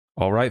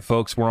All right,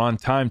 folks, we're on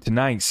time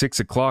tonight, 6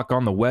 o'clock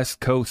on the West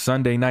Coast,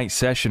 Sunday night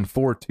session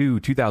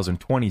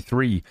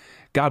 4/2/2023.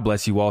 God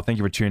bless you all. Thank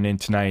you for tuning in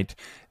tonight.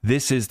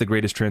 This is the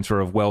greatest transfer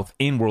of wealth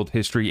in world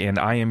history, and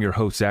I am your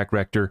host, Zach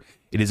Rector.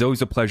 It is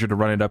always a pleasure to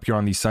run it up here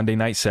on these Sunday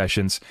night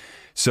sessions.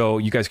 So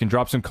you guys can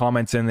drop some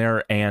comments in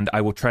there, and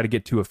I will try to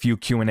get to a few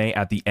Q&A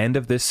at the end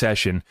of this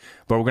session.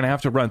 But we're going to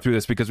have to run through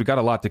this because we got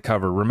a lot to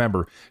cover.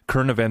 Remember,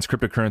 current events,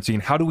 cryptocurrency,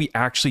 and how do we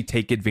actually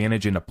take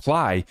advantage and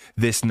apply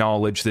this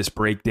knowledge, this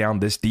breakdown,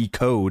 this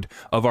decode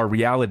of our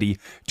reality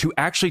to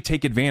actually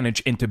take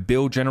advantage and to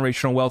build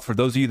generational wealth. For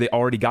those of you that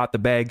already got the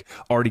bag,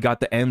 already got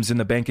the M's in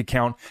the bank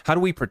account, how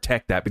do we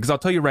protect that? Because I'll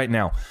tell you right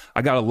now,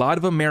 I got a lot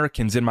of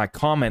Americans in my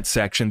comment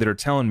section that are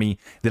telling me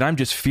that I'm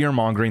just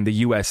fear-mongering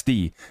the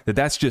USD,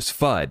 that's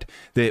just FUD,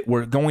 that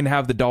we're going to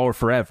have the dollar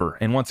forever.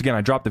 And once again,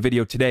 I dropped the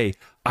video today.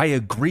 I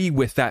agree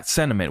with that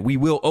sentiment. We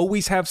will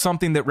always have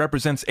something that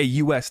represents a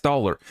US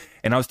dollar.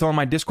 And I was telling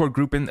my Discord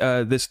group in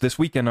this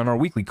weekend on our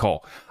weekly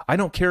call, I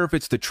don't care if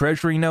it's the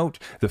Treasury note,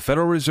 the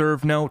Federal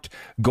Reserve note,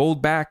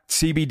 gold-backed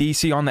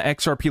CBDC on the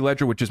XRP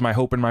ledger, which is my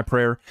hope and my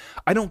prayer.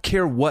 I don't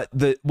care what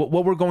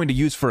we're going to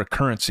use for a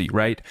currency,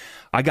 right?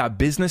 I got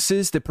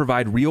businesses that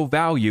provide real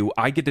value.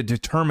 I get to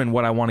determine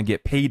what I want to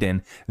get paid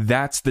in.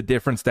 That's the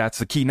difference. That's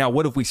the key. Now,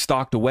 what have we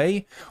stocked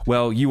away?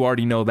 Well, you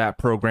already know that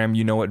program.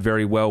 You know it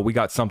very well. We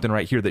got something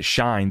right here that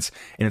shines,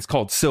 and it's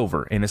called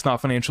silver, and it's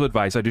not financial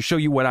advice. I just show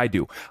you what I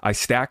do. I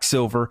stack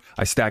silver.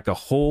 I stack a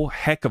whole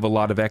heck of a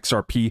lot of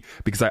XRP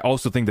because I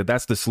also think that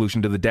that's the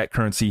solution to the debt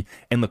currency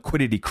and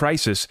liquidity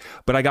crisis.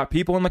 But I got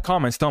people in the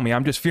comments telling me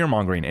I'm just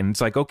fear-mongering, and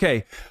it's like,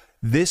 okay,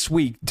 this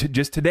week,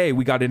 just today,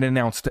 we got it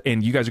announced,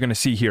 and you guys are going to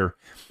see here,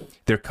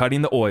 they're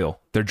cutting the oil.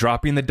 They're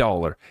dropping the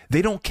dollar.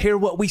 They don't care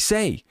what we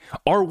say.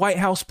 Our White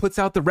House puts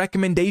out the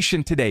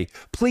recommendation today.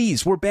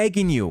 Please, we're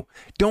begging you,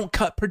 don't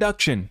cut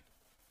production.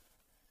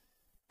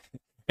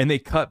 And they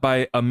cut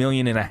by 1.5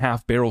 million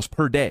barrels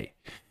per day.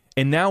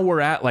 And now we're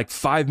at like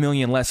 5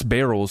 million less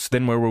barrels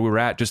than where we were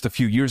at just a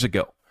few years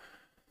ago.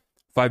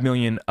 5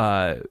 million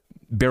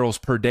barrels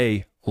per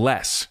day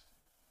less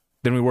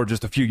than we were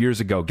just a few years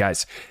ago,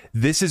 guys.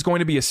 This is going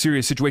to be a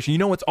serious situation. You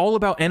know, it's all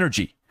about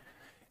energy.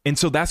 And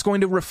so that's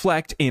going to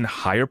reflect in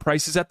higher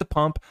prices at the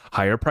pump,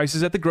 higher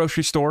prices at the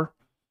grocery store,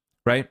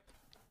 right?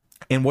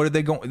 And what are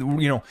they going,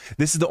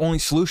 this is the only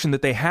solution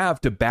that they have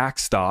to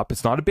backstop.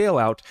 It's not a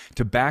bailout,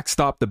 to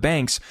backstop the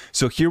banks.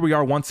 So here we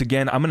are once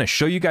again. I'm going to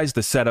show you guys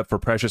the setup for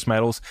precious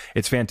metals.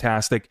 It's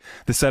fantastic.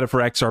 The setup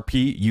for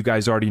XRP, you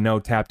guys already know,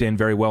 tapped in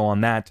very well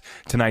on that.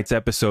 Tonight's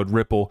episode,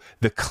 Ripple,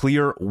 the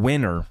clear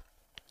winner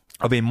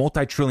of a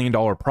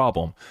multi-trillion-dollar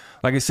problem.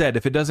 Like I said,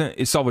 if it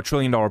doesn't solve a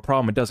trillion-dollar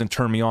problem, it doesn't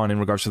turn me on in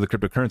regards to the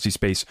cryptocurrency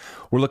space.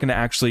 We're looking to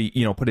actually,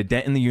 put a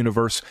dent in the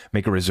universe,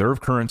 make a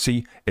reserve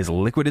currency as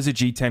liquid as a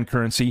G10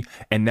 currency,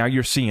 and now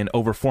you're seeing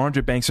over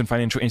 400 banks and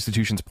financial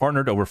institutions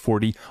partnered, over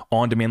 40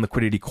 on-demand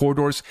liquidity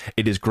corridors.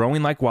 It is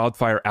growing like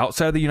wildfire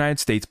outside of the United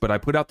States, but I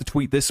put out the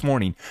tweet this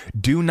morning.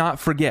 Do not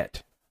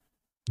forget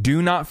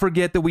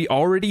that we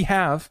already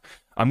have,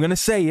 I'm going to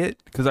say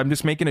it because I'm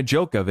just making a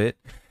joke of it.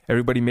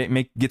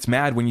 Everybody gets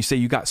mad when you say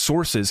you got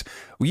sources.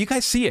 Well, you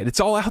guys see it. It's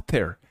all out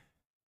there.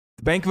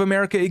 The Bank of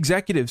America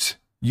executives.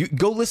 You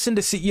go listen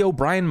to CEO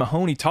Brian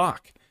Mahoney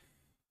talk.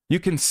 You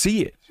can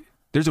see it.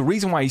 There's a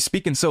reason why he's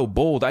speaking so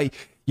bold.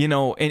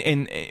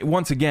 And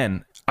once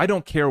again, I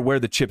don't care where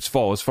the chips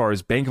fall as far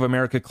as Bank of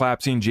America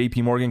collapsing,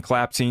 JP Morgan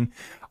collapsing.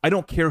 I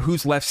don't care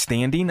who's left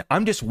standing.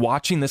 I'm just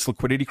watching this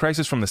liquidity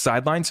crisis from the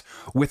sidelines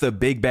with a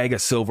big bag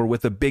of silver,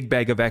 with a big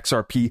bag of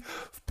XRP,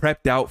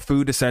 prepped out,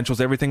 food,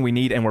 essentials, everything we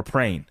need, and we're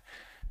praying.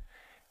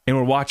 And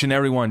we're watching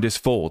everyone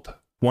just fold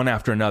one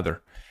after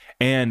another.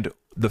 And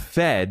the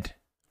Fed,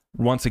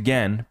 once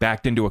again,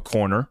 backed into a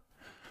corner.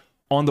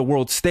 On the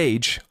world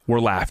stage, we're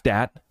laughed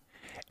at.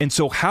 And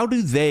so how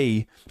do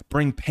they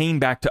bring pain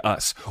back to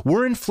us?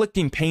 We're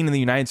inflicting pain in the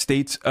United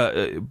States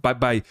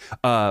by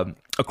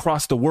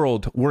across the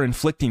world. We're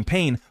inflicting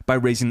pain by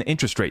raising the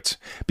interest rates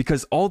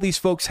because all these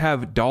folks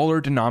have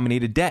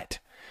dollar-denominated debt.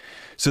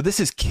 So this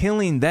is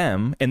killing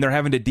them, and they're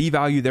having to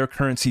devalue their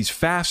currencies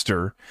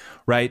faster,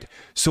 right?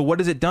 So what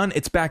has it done?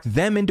 It's backed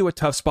them into a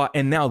tough spot,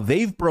 and now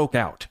they've broke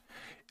out.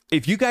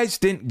 If you guys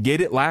didn't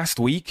get it last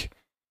week,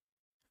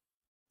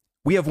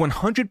 we have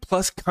 100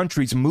 plus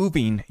countries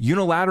moving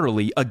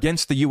unilaterally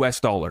against the US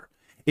dollar.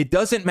 It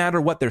doesn't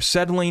matter what they're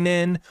settling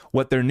in,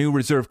 what their new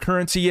reserve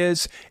currency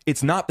is.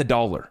 It's not the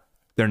dollar.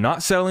 They're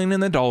not settling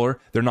in the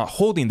dollar. They're not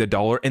holding the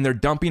dollar, and they're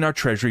dumping our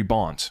treasury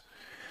bonds.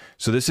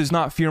 So this is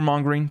not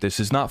fear-mongering. This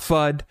is not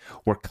FUD.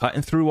 We're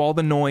cutting through all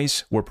the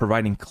noise. We're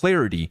providing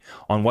clarity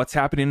on what's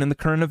happening in the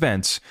current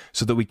events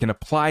so that we can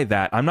apply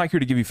that. I'm not here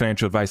to give you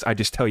financial advice. I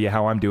just tell you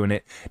how I'm doing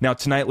it. Now,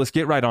 tonight, let's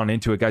get right on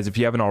into it, guys. If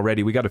you haven't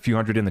already, we got a few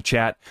hundred in the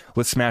chat.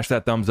 Let's smash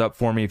that thumbs up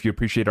for me if you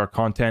appreciate our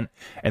content.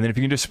 And then if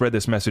you can just spread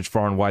this message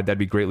far and wide, that'd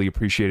be greatly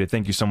appreciated.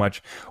 Thank you so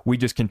much. We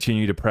just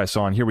continue to press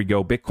on. Here we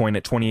go. Bitcoin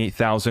at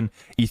 28,000.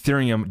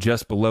 Ethereum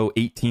just below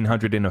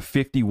 1,800 in a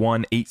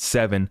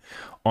 51.87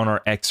 on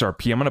our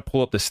XRP. I'm going to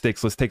pull up the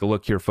sticks. Let's take a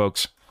look here,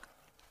 folks.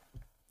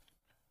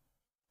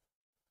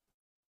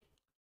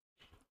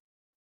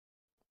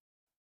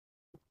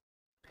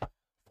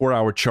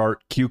 4-hour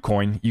chart,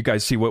 Qcoin. You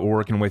guys see what we're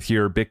working with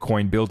here.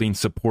 Bitcoin building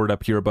support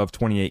up here above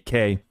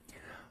 28K.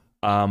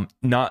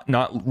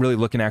 Not really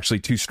looking actually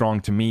too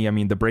strong to me. I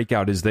mean, the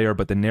breakout is there,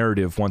 but the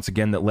narrative, once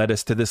again, that led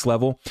us to this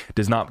level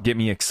does not get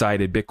me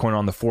excited. Bitcoin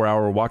on the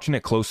 4-hour, watching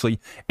it closely.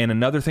 And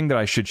another thing that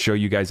I should show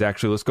you guys,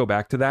 actually, let's go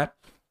back to that.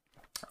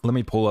 Let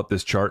me pull up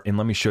this chart and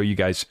let me show you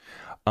guys.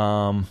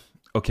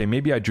 Okay,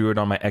 maybe I drew it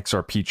on my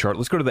XRP chart.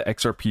 Let's go to the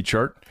XRP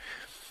chart.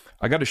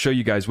 I got to show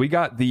you guys. We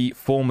got the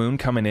full moon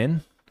coming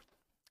in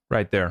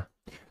right there.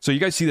 So you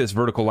guys see this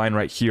vertical line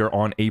right here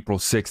on April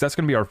 6th. That's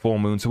going to be our full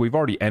moon. So we've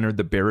already entered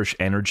the bearish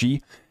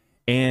energy.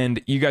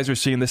 And you guys are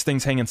seeing this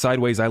thing's hanging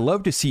sideways. I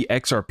love to see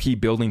XRP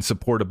building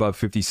support above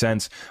 50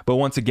 cents. But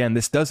once again,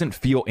 this doesn't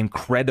feel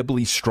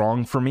incredibly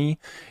strong for me.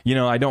 You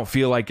know, I don't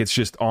feel like it's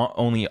just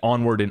only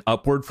onward and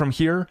upward from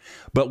here.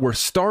 But we're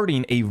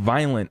starting a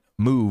violent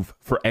move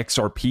for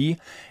XRP.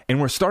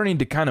 And we're starting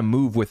to kind of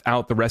move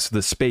without the rest of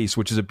the space,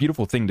 which is a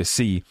beautiful thing to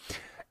see.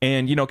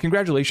 And, you know,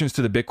 congratulations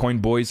to the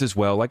Bitcoin boys as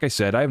well. Like I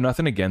said, I have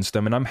nothing against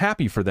them, and I'm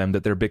happy for them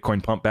that their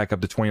Bitcoin pumped back up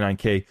to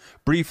 29K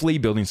briefly,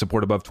 building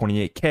support above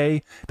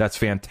 28K. That's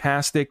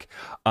fantastic.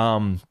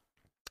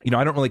 You know,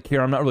 I don't really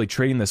care. I'm not really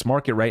trading this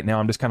market right now.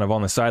 I'm just kind of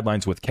on the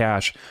sidelines with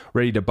cash,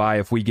 ready to buy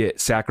if we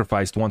get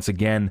sacrificed once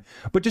again.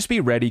 But just be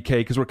ready, Kay,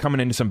 because we're coming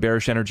into some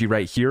bearish energy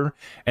right here.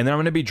 And then I'm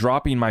going to be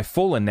dropping my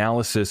full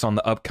analysis on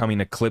the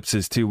upcoming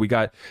eclipses too. We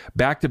got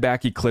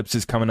back-to-back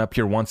eclipses coming up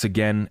here once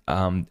again.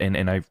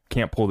 And I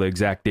can't pull the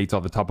exact dates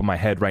off the top of my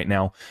head right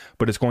now,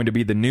 but it's going to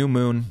be the new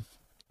moon,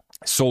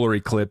 solar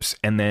eclipse,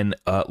 and then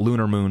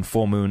lunar moon,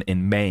 full moon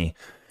in May.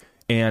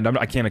 And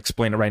I can't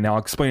explain it right now.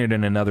 I'll explain it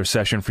in another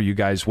session for you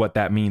guys, what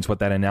that means, what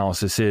that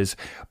analysis is.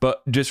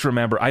 But just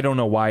remember, I don't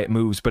know why it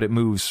moves, but it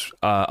moves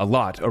a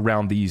lot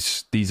around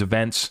these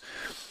events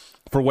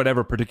for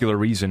whatever particular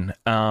reason.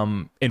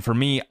 And for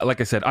me,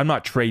 like I said, I'm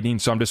not trading,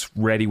 so I'm just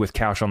ready with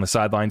cash on the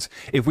sidelines.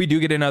 If we do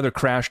get another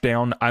crash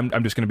down,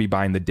 I'm just going to be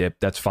buying the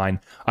dip. That's fine.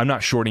 I'm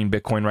not shorting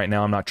Bitcoin right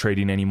now. I'm not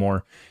trading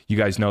anymore. You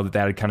guys know that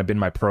had kind of been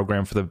my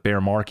program for the bear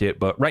market.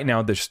 But right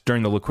now,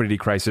 during the liquidity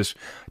crisis,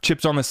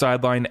 chips on the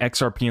sideline,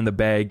 XRP in the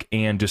bag,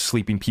 and just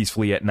sleeping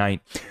peacefully at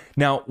night.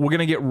 Now, we're going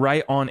to get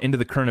right on into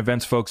the current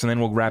events, folks, and then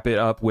we'll wrap it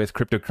up with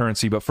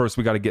cryptocurrency. But first,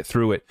 we got to get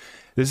through it.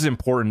 This is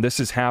important. This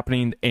is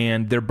happening,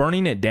 and they're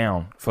burning it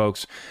down,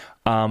 folks.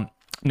 Now,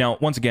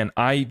 once again,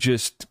 I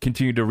just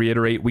continue to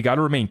reiterate, we got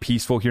to remain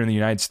peaceful here in the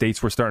United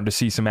States. We're starting to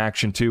see some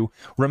action, too.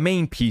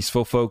 Remain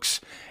peaceful, folks.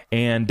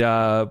 And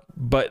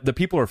but the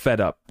people are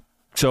fed up.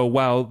 So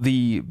while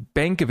the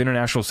Bank of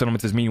International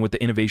Settlements is meeting with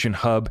the Innovation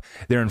Hub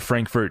there in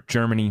Frankfurt,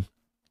 Germany,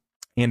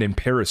 and in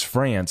Paris,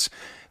 France,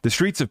 the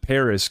streets of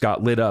Paris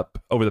got lit up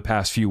over the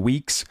past few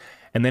weeks.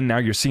 And then now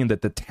you're seeing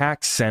that the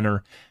tax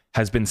center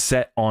has been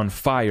set on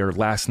fire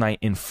last night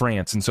in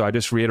France. And so I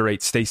just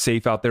reiterate, stay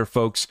safe out there,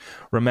 folks.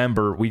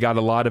 Remember, we got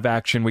a lot of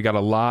action. We got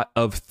a lot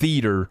of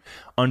theater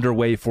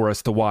underway for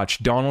us to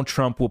watch. Donald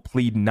Trump will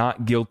plead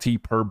not guilty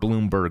per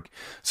Bloomberg.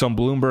 So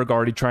Bloomberg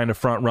already trying to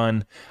front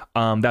run.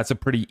 That's a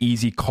pretty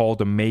easy call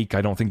to make.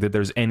 I don't think that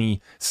there's any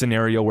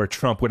scenario where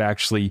Trump would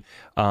actually,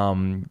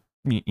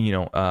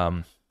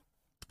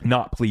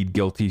 not plead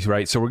guilty,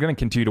 right? So we're going to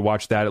continue to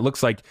watch that. It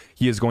looks like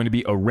he is going to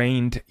be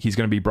arraigned. He's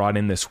going to be brought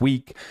in this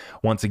week.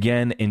 Once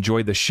again,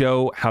 enjoy the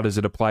show. How does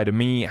it apply to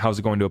me? How's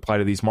it going to apply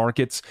to these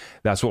markets?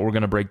 That's what we're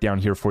going to break down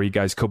here for you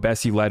guys.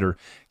 Kobesi letter.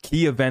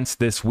 Key events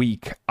this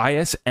week.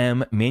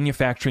 ISM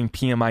manufacturing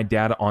PMI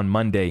data on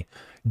Monday.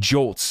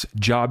 JOLTS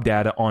job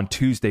data on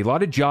Tuesday. A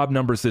lot of job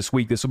numbers this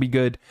week. This will be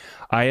good.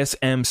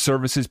 ISM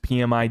services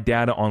PMI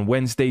data on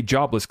Wednesday.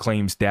 Jobless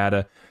claims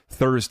data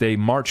Thursday.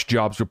 March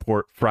jobs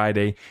report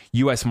Friday.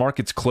 U.S.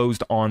 markets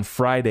closed on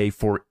Friday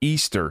for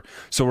Easter.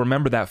 So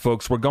remember that,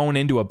 folks. We're going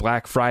into a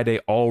Black Friday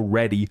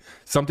already.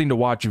 Something to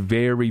watch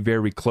very,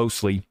 very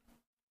closely.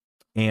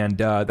 And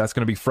that's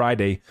going to be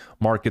Friday.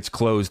 Markets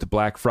closed.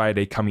 Black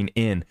Friday coming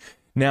in.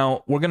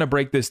 Now, we're going to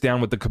break this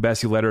down with the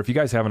Kobesi letter. If you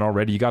guys haven't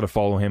already, you got to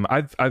follow him.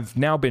 I've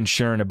now been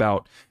sharing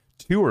about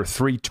 2 or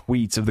 3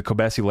 tweets of the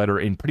Kobesi letter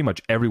in pretty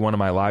much every one of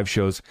my live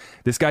shows.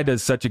 This guy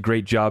does such a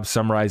great job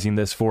summarizing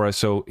this for us,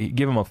 so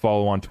give him a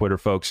follow on Twitter,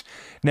 folks.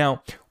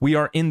 Now, we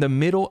are in the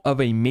middle of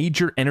a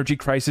major energy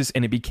crisis,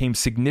 and it became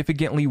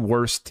significantly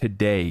worse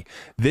today.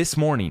 This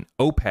morning,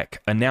 OPEC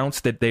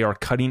announced that they are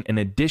cutting an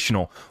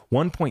additional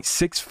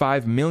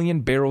 1.65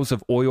 million barrels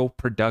of oil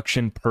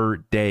production per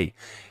day.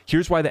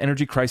 Here's why the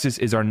energy crisis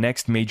is our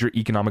next major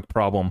economic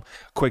problem.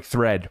 Quick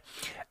thread.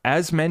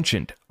 As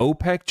mentioned,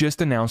 OPEC just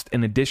announced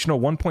an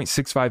additional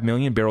 1.65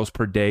 million barrels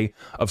per day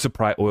of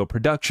supply oil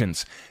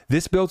productions.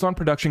 This builds on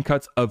production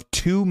cuts of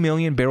 2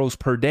 million barrels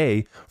per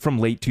day from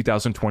late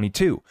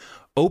 2022.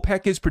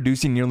 OPEC is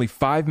producing nearly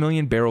 5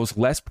 million barrels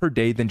less per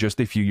day than just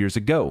a few years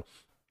ago.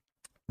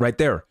 Right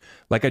there.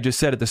 Like I just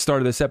said at the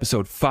start of this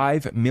episode,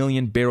 5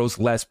 million barrels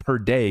less per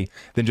day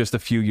than just a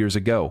few years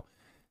ago.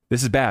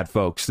 This is bad,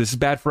 folks. This is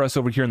bad for us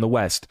over here in the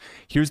West.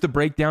 Here's the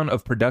breakdown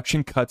of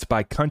production cuts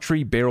by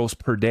country, barrels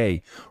per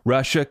day.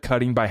 Russia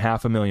cutting by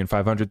 500,000,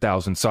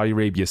 500,000. Saudi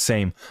Arabia,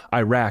 same.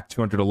 Iraq,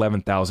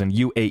 211,000.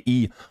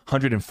 UAE,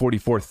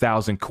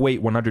 144,000. Kuwait,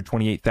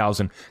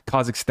 128,000.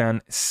 Kazakhstan,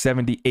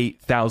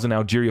 78,000.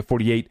 Algeria,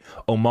 48.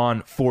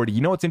 Oman, 40.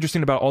 You know what's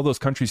interesting about all those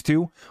countries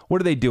too?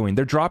 What are they doing?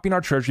 They're dropping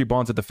our treasury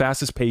bonds at the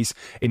fastest pace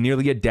in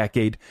nearly a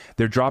decade.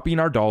 They're dropping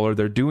our dollar.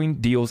 They're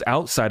doing deals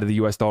outside of the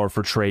US dollar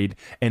for trade.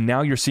 And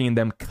now you're seeing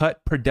them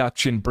cut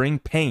production, bring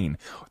pain.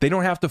 They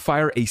don't have to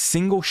fire a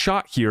single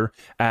shot here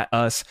at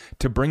us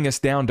to bring us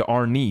down to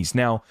our knees.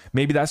 Now,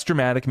 maybe that's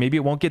dramatic. Maybe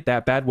it won't get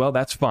that bad. Well,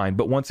 that's fine.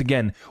 But once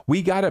again,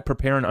 we got to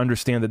prepare and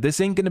understand that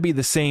this ain't going to be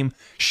the same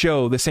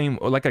show, the same,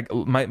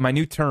 my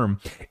new term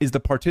is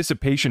the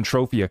participation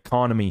trophy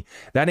economy.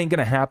 That ain't going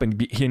to happen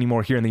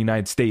anymore here in the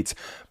United States.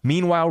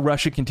 Meanwhile,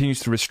 Russia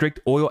continues to restrict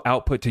oil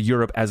output to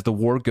Europe as the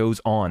war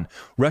goes on.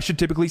 Russia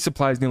typically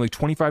supplies nearly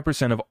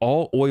 25% of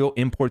all oil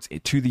imports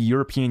to the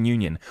European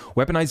Union.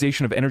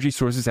 Weaponization of energy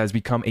sources has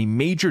become a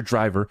major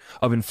driver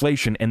of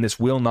inflation, and this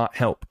will not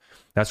help.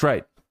 That's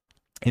right.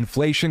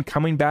 Inflation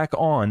coming back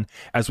on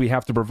as we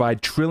have to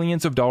provide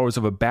trillions of dollars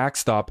of a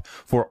backstop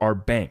for our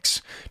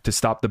banks to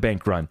stop the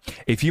bank run.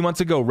 A few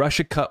months ago,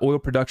 Russia cut oil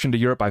production to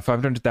Europe by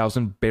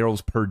 500,000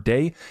 barrels per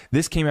day.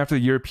 This came after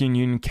the European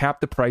Union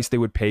capped the price they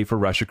would pay for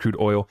Russia crude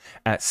oil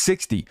at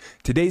 60.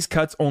 Today's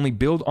cuts only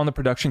build on the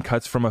production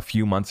cuts from a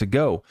few months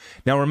ago.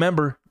 Now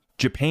remember,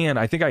 Japan,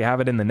 I think I have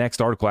it in the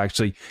next article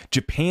actually,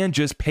 Japan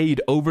just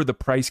paid over the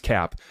price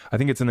cap. I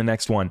think it's in the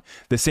next one.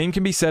 The same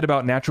can be said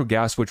about natural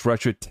gas, which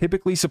Russia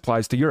typically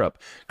supplies to Europe.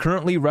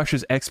 Currently,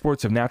 Russia's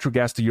exports of natural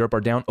gas to Europe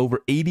are down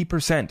over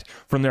 80%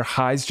 from their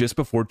highs just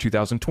before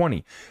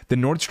 2020. The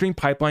Nord Stream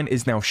pipeline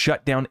is now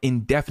shut down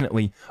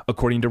indefinitely,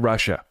 according to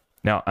Russia.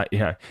 Now,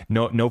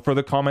 no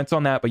further comments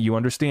on that, but you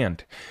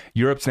understand.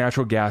 Europe's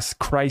natural gas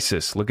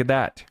crisis, look at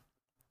that.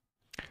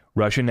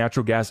 Russian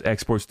natural gas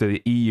exports to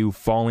the EU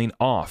falling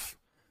off.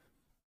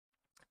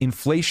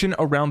 Inflation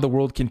around the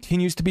world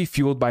continues to be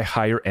fueled by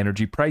higher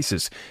energy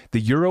prices. The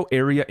euro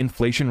area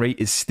inflation rate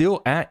is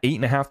still at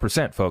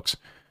 8.5%, folks.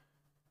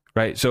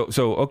 Right? So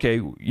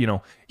okay,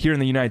 here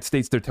in the United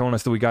States, they're telling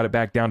us that we got it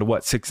back down to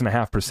what,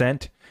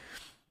 6.5%?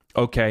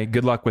 Okay,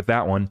 good luck with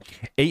that one.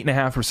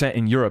 8.5%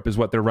 in Europe is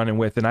what they're running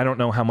with, and I don't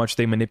know how much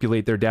they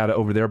manipulate their data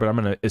over there, but I'm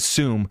going to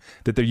assume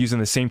that they're using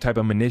the same type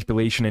of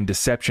manipulation and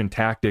deception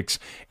tactics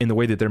in the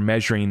way that they're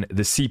measuring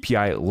the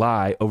CPI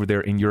lie over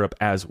there in Europe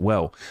as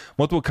well.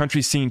 Multiple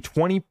countries seeing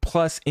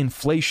 20+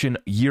 inflation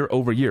year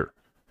over year.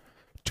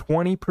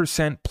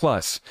 20%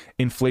 plus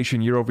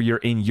inflation year over year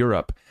in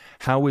Europe.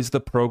 How is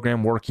the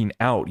program working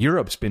out?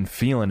 Europe's been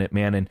feeling it,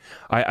 man, and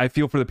I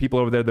feel for the people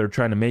over there that are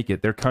trying to make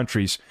it. Their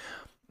countries...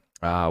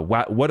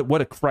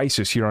 What a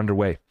crisis here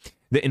underway.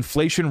 The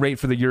inflation rate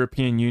for the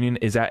European Union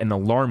is at an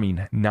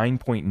alarming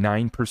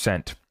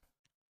 9.9%.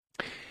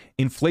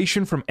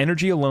 Inflation from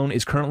energy alone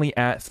is currently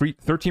at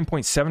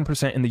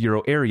 13.7% in the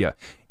euro area.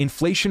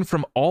 Inflation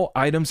from all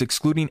items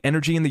excluding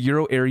energy in the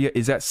euro area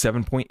is at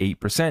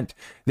 7.8%.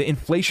 The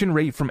inflation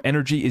rate from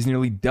energy is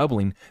nearly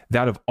doubling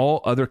that of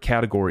all other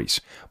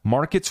categories.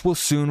 Markets will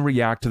soon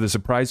react to the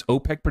surprise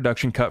OPEC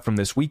production cut from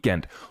this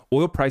weekend.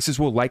 Oil prices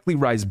will likely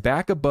rise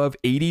back above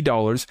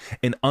 $80,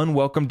 an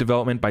unwelcome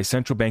development by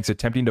central banks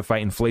attempting to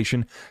fight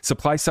inflation.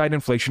 Supply-side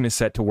inflation is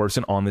set to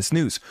worsen on this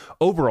news.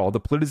 Overall, the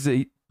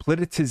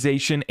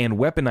politicization and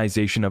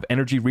weaponization of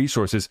energy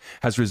resources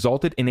has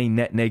resulted in a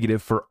net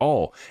negative for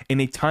all. In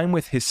a time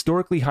with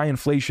historically high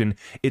inflation,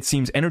 it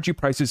seems energy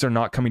prices are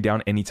not coming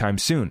down anytime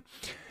soon.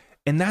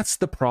 And that's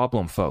the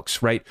problem,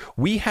 folks, right?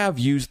 We have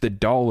used the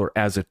dollar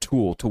as a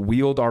tool to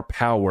wield our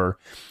power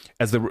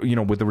as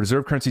with the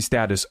reserve currency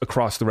status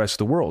across the rest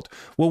of the world.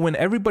 Well, when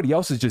everybody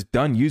else is just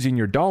done using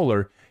your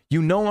dollar,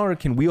 you no longer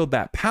can wield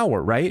that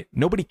power, right?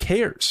 Nobody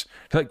cares.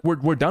 Like,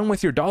 we're done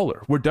with your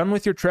dollar. We're done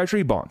with your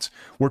treasury bonds.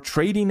 We're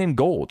trading in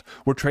gold.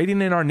 We're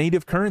trading in our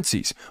native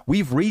currencies.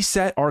 We've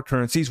reset our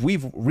currencies.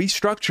 We've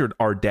restructured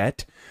our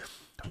debt.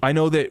 I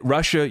know that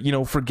Russia,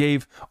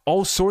 forgave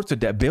all sorts of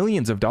debt,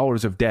 billions of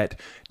dollars of debt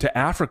to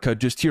Africa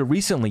just here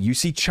recently. You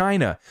see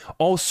China,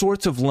 all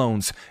sorts of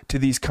loans to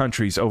these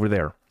countries over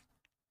there.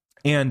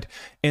 And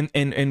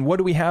what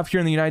do we have here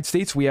in the United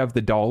States? We have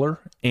the dollar,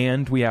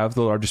 and we have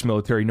the largest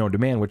military known to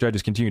man, which I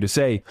just continue to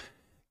say.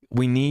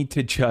 We need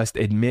to just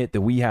admit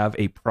that we have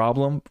a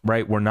problem,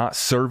 right? We're not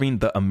serving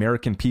the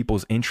American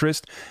people's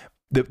interest.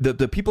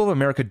 The people of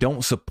America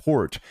don't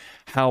support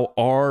how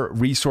our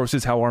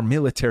resources, how our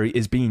military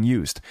is being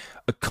used.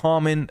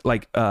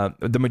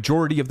 The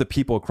majority of the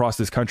people across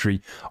this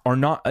country are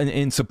not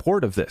in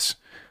support of this.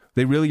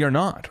 They really are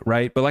not,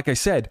 right? But like I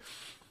said,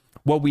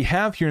 what we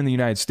have here in the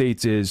United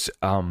States is,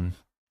 what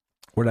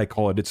did I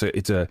call it?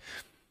 It's a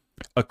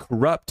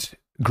corrupt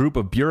group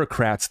of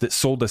bureaucrats that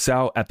sold us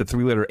out at the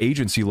three-letter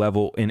agency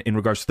level in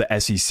regards to the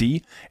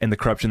SEC and the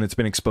corruption that's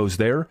been exposed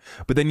there.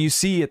 But then you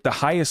see at the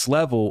highest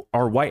level,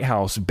 our White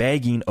House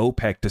begging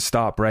OPEC to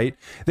stop, right?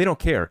 They don't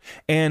care.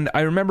 And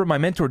I remember my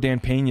mentor, Dan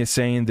Pena,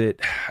 saying that,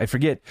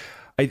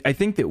 I I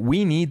think that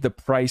we need the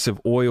price of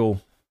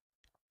oil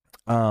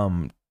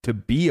to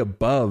be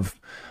above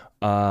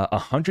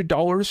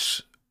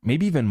 $100,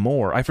 maybe even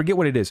more. I forget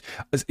what it is.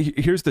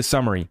 Here's the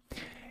summary.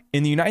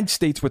 In the United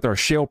States, with our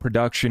shale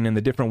production and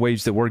the different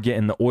ways that we're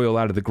getting the oil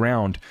out of the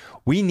ground,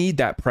 we need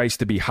that price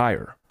to be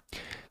higher.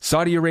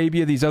 Saudi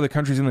Arabia, these other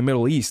countries in the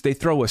Middle East, they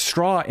throw a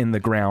straw in the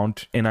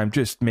ground, and I'm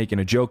just making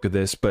a joke of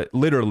this, but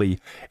literally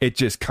it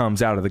just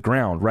comes out of the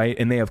ground, right?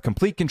 And they have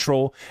complete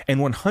control, and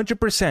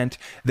 100%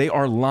 they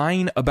are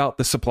lying about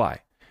the supply.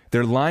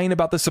 They're lying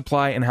about the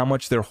supply and how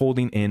much they're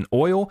holding in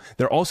oil.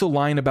 They're also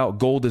lying about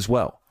gold as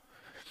well.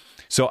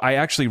 So I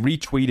actually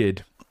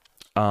retweeted,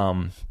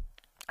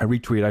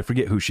 I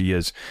forget who she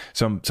is,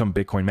 some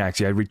Bitcoin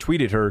maxi. I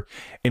retweeted her,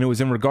 and it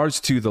was in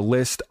regards to the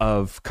list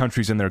of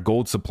countries and their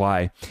gold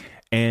supply.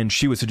 And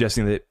she was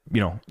suggesting that,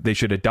 they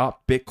should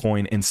adopt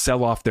Bitcoin and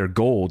sell off their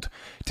gold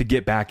to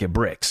get back at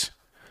BRICS.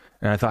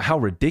 And I thought, how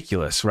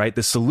ridiculous, right?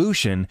 The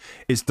solution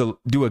is to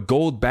do a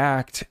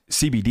gold-backed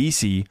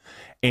CBDC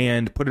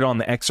and put it on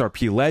the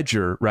XRP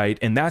ledger, right?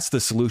 And that's the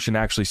solution to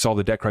actually solve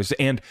the debt crisis.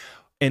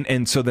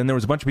 And so then there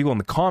was a bunch of people in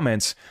the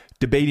comments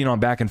debating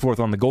on back and forth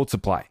on the gold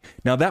supply.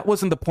 Now, that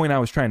wasn't the point I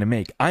was trying to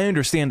make. I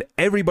understand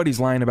everybody's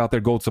lying about their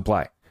gold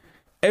supply.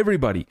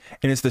 Everybody.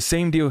 And it's the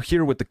same deal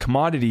here with the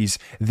commodities.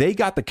 They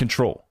got the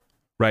control,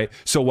 right?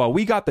 So while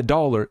we got the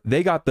dollar,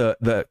 they got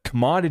the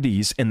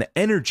commodities and the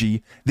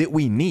energy that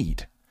we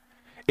need.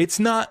 It's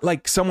not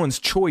like someone's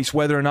choice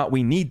whether or not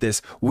we need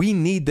this. We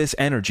need this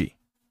energy.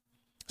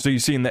 So you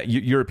see in that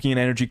European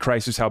energy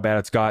crisis, how bad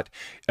it's got.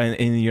 And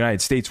in the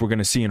United States, we're going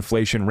to see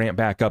inflation ramp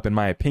back up, in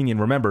my opinion.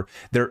 Remember,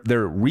 they're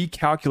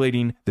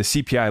recalculating the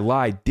CPI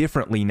lie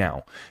differently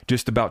now.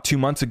 Just about 2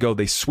 months ago,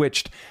 they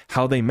switched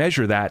how they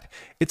measure that.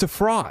 It's a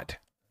fraud.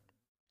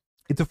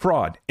 It's a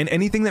fraud. And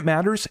anything that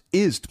matters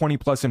is 20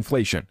 plus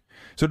inflation.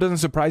 So it doesn't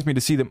surprise me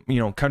to see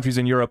that, countries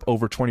in Europe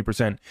over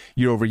 20%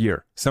 year over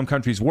year. Some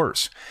countries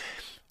worse.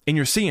 And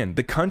you're seeing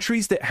the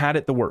countries that had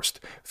it the worst,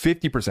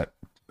 50%,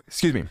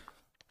 70%,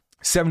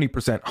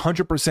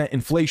 100%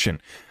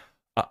 inflation,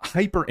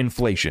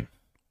 hyperinflation,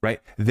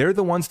 right? They're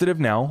the ones that have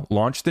now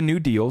launched the new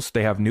deals.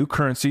 They have new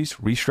currencies,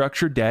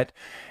 restructured debt.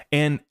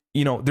 And,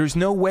 there's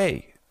no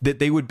way that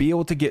they would be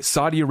able to get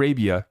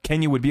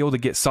Kenya would be able to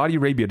get Saudi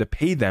Arabia to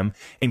pay them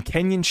in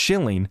Kenyan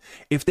shilling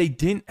if they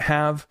didn't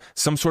have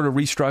some sort of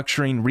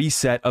restructuring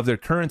reset of their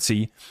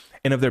currency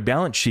and of their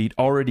balance sheet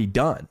already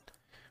done,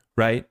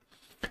 right?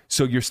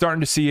 So you're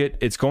starting to see it.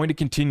 It's going to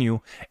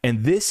continue.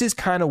 And this is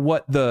kind of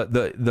what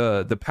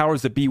the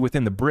powers that be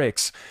within the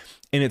BRICS,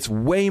 and it's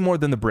way more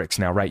than the BRICS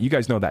now, right? You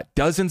guys know that.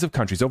 Dozens of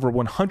countries, over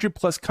 100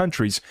 plus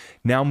countries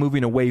now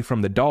moving away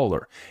from the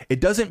dollar. It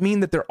doesn't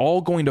mean that they're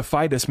all going to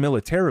fight us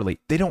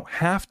militarily. They don't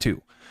have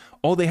to.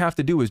 All they have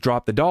to do is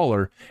drop the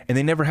dollar, and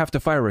they never have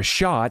to fire a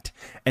shot.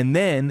 And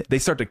then they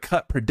start to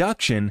cut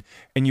production,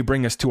 and you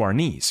bring us to our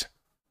knees.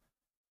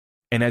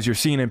 And as you're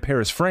seeing in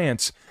Paris,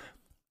 France,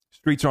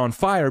 streets are on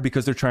fire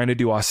because they're trying to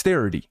do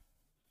austerity.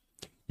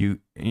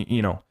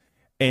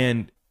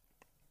 And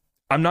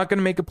I'm not going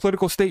to make a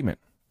political statement.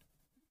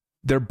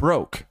 They're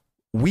broke.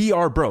 We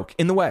are broke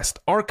in the West,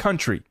 our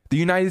country, the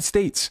United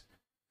States.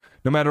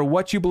 No matter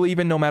what you believe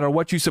in, no matter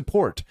what you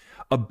support,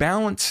 a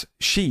balance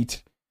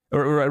sheet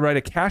or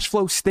a cash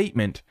flow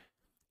statement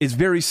is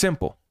very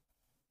simple.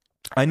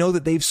 I know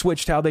that they've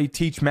switched how they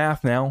teach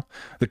math now,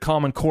 the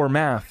Common Core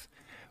math,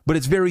 but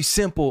it's very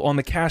simple on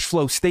the cash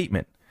flow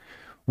statement.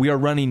 We are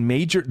running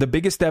the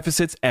biggest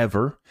deficits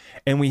ever,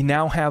 and we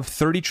now have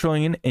 30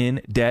 trillion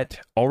in debt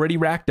already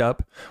racked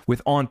up,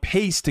 with on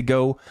pace to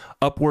go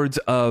upwards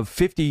of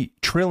 50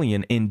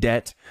 trillion in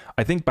debt,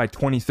 I think by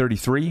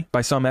 2033,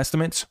 by some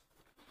estimates.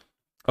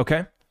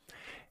 Okay?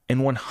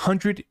 And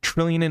 100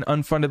 trillion in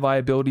unfunded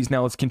liabilities.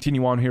 Now let's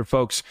continue on here,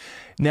 folks.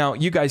 Now,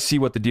 you guys see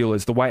what the deal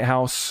is. The White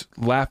House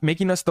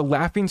making us the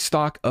laughing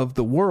stock of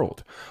the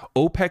world.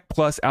 OPEC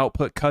plus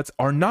output cuts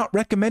are not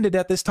recommended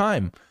at this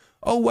time.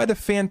 Oh, what a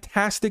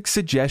fantastic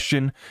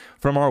suggestion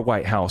from our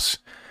White House.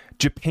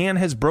 Japan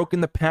has broken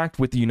the pact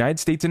with the United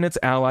States and its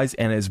allies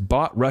and has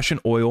bought Russian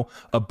oil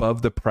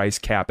above the price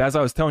cap. As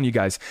I was telling you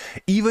guys,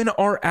 even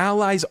our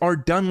allies are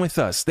done with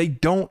us. They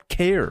don't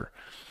care,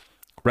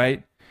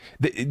 right?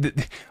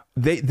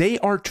 They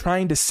are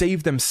trying to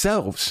save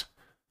themselves.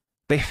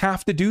 They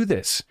have to do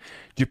this.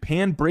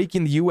 Japan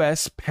breaking the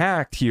U.S.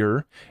 pact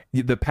here,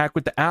 the pact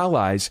with the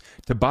allies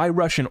to buy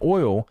Russian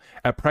oil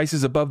at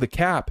prices above the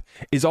cap,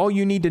 is all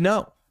you need to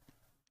know.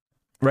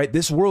 Right?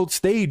 This world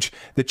stage,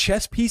 the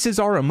chess pieces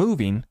are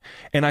a-moving,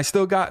 and I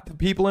still got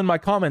people in my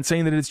comments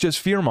saying that it's just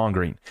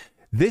fear-mongering.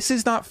 This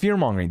is not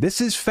fear-mongering. This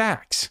is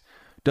facts.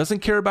 Doesn't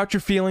care about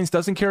your feelings,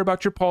 doesn't care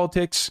about your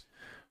politics.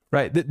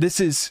 Right?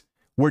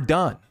 We're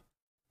done.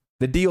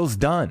 The deal's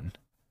done.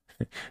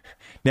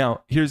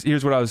 Now,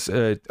 here's what I was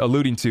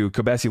alluding to,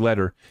 Kobesi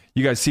letter.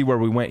 You guys see where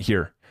we went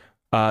here.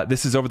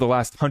 This is over the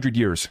last 100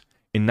 years.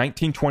 In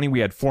 1920, we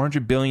had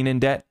 400 billion in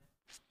debt.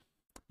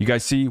 You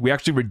guys see, we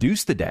actually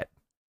reduced the debt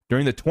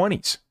during the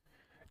 20s.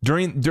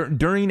 During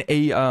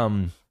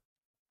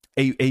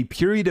a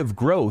period of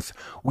growth,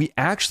 we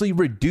actually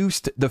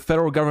reduced the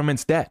federal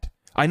government's debt.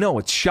 I know,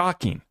 it's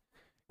shocking.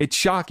 It's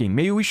shocking.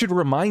 Maybe we should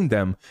remind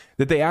them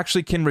that they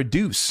actually can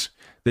reduce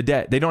the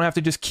debt. They don't have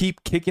to just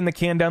keep kicking the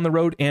can down the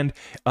road and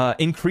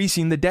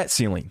increasing the debt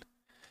ceiling.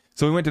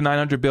 So we went to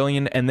 900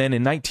 billion, and then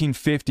in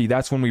 1950,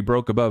 that's when we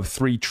broke above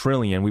 3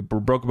 trillion. We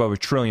broke above a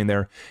trillion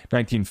there,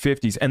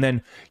 1950s. And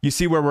then you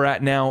see where we're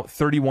at now,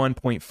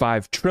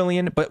 31.5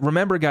 trillion. But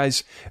remember,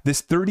 guys,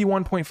 this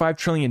 31.5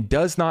 trillion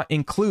does not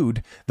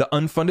include the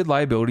unfunded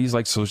liabilities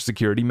like Social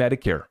Security,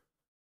 Medicare,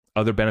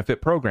 other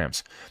benefit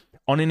programs.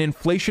 On an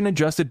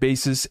inflation-adjusted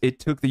basis, it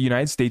took the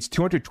United States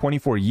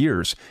 224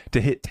 years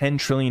to hit 10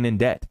 trillion in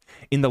debt.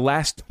 In the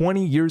last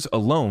 20 years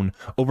alone,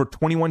 over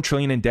 21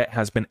 trillion in debt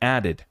has been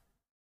added.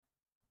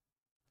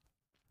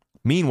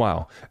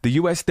 Meanwhile, the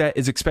U.S. debt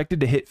is expected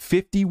to hit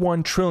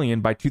 51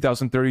 trillion by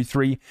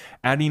 2033,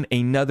 adding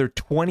another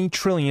 20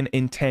 trillion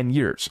in 10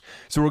 years.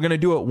 So we're going to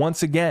do it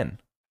once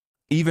again,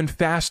 even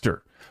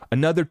faster,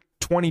 another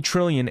 20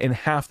 trillion in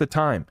half the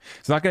time.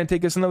 It's not going to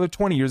take us another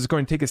 20 years, it's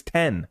going to take us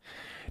 10.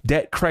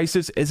 Debt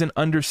crisis is an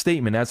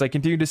understatement. As I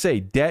continue to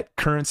say, debt,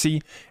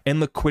 currency, and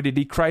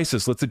liquidity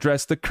crisis. Let's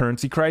address the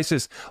currency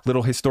crisis.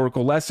 Little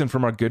historical lesson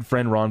from our good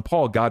friend Ron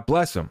Paul. God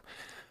bless him.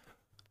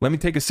 Let me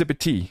take a sip of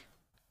tea.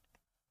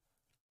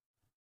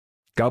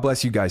 God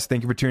bless you guys.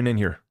 Thank you for tuning in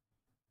here.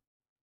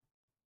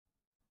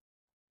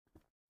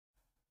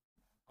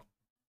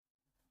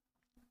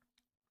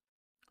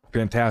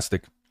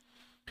 Fantastic.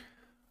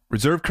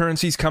 Reserve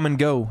currencies come and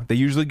go. They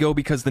usually go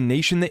because the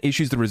nation that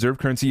issues the reserve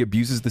currency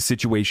abuses the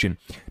situation.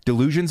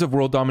 Delusions of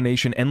world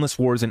domination, endless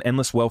wars, and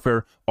endless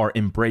welfare are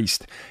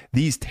embraced.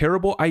 These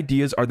terrible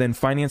ideas are then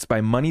financed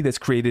by money that's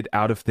created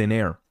out of thin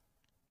air.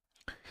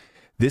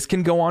 This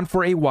can go on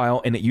for a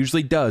while, and it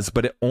usually does,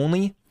 but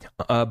only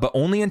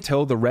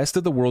until the rest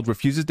of the world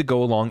refuses to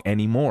go along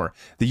anymore.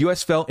 The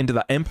U.S. fell into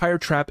the empire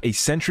trap a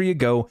century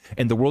ago,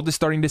 and the world is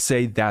starting to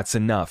say that's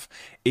enough.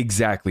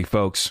 Exactly,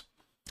 folks.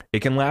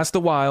 It can last a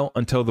while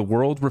until the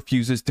world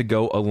refuses to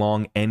go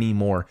along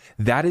anymore.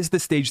 That is the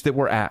stage that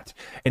we're at.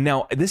 And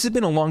now, this has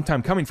been a long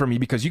time coming for me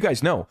because you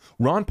guys know,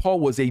 Ron Paul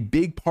was a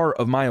big part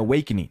of my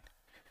awakening,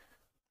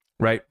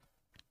 right?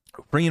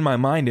 Bringing my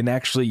mind and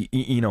actually,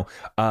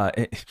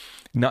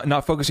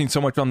 not focusing so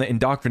much on the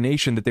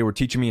indoctrination that they were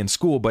teaching me in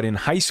school, but in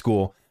high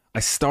school, I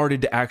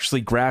started to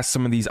actually grasp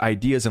some of these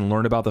ideas and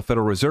learn about the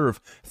Federal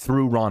Reserve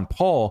through Ron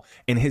Paul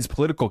and his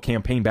political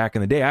campaign back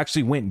in the day. I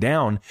actually went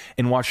down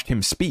and watched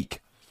him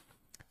speak.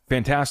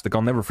 Fantastic.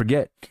 I'll never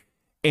forget.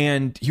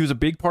 And he was a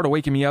big part of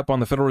waking me up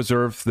on the Federal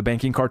Reserve, the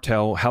banking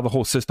cartel, how the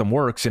whole system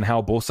works and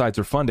how both sides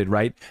are funded,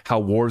 right? How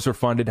wars are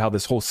funded, how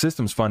this whole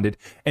system's funded.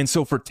 And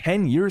so for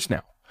 10 years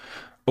now,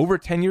 over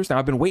 10 years now,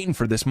 I've been waiting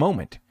for this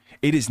moment.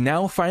 It is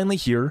now finally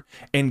here.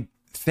 And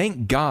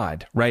thank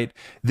God, right,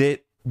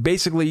 that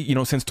basically,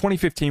 since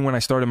 2015 when I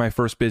started my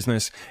first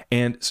business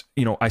and,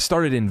 I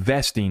started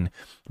investing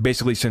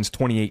basically since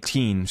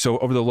 2018. So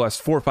over the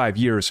last 4 or 5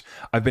 years,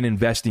 I've been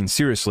investing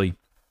seriously.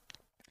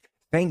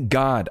 Thank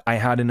God I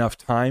had enough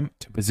time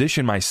to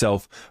position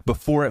myself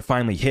before it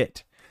finally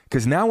hit.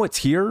 Because now it's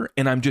here,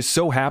 and I'm just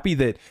so happy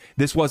that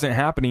this wasn't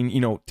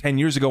happening, 10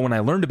 years ago when I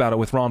learned about it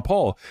with Ron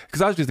Paul.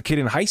 Because I was just a kid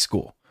in high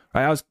school.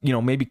 Right? I was,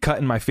 maybe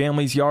cutting my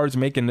family's yards,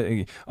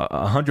 making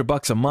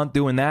 $100 a month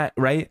doing that,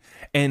 right?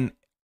 And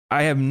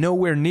I have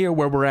nowhere near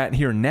where we're at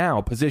here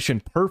now,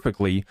 positioned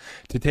perfectly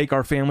to take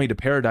our family to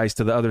paradise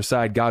to the other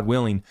side, God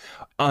willing.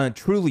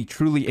 Truly,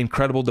 truly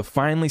incredible to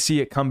finally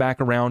see it come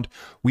back around.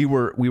 We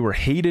were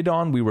hated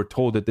on. We were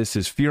told that this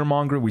is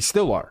fear-mongering. We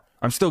still are.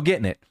 I'm still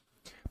getting it.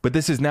 But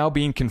this is now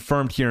being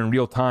confirmed here in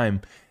real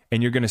time,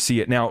 and you're going to see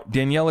it. Now,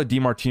 Daniela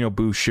DiMartino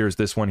Booth shares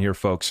this one here,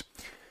 folks.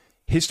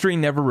 History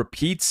never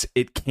repeats,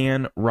 it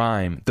can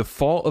rhyme. The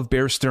fall of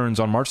Bear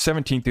Stearns on March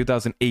 17,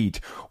 2008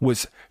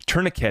 was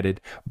tourniqueted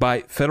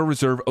by Federal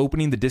Reserve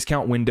opening the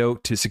discount window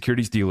to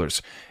securities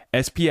dealers.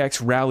 SPX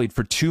rallied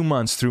for 2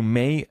 months through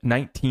May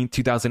 19,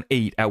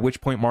 2008, at which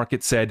point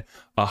markets said,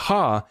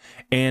 aha,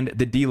 and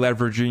the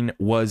deleveraging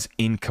was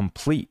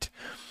incomplete.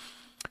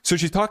 So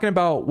she's talking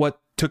about what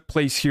took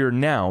place here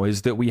now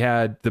is that we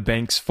had the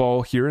banks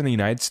fall here in the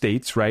United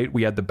States, right?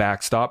 We had the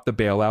backstop, the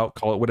bailout,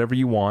 call it whatever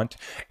you want.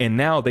 And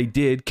now they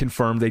did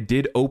confirm, they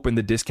did open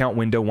the discount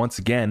window once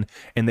again,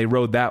 and they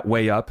rode that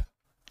way up.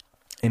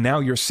 And now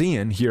you're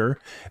seeing here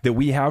that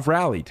we have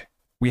rallied.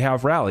 We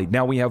have rallied.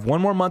 Now we have one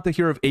more month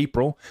here of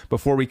April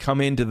before we come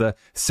into the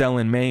sell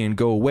in May and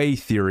go away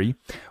theory.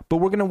 But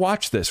we're going to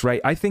watch this, right?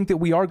 I think that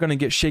we are going to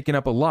get shaken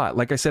up a lot.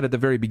 Like I said at the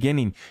very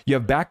beginning, you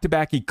have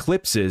back-to-back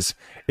eclipses.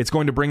 It's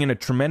going to bring in a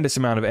tremendous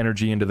amount of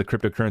energy into the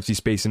cryptocurrency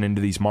space and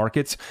into these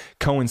markets,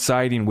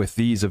 coinciding with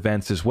these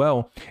events as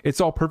well. It's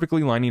all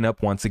perfectly lining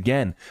up once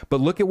again. But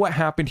look at what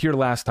happened here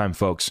last time,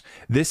 folks.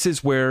 This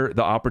is where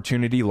the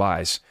opportunity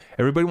lies.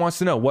 Everybody wants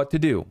to know what to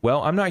do.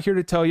 Well, I'm not here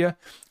to tell you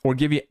or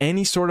give you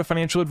any sort of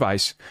financial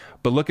advice,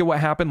 but look at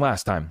what happened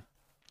last time.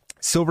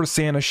 Silver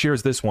Santa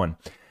shares this one.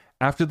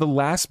 After the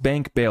last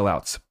bank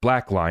bailouts,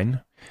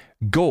 Blackline,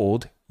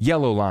 gold,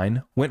 yellow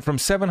line, went from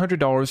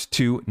 $700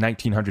 to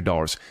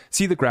 $1,900.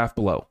 See the graph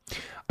below.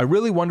 I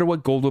really wonder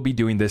what gold will be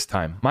doing this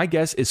time. My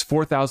guess is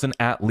 $4,000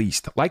 at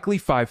least, likely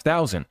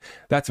 $5,000.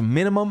 That's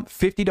minimum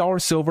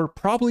 $50 silver,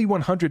 probably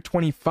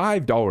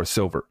 $125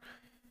 silver.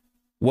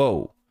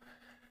 Whoa.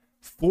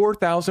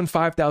 4,000,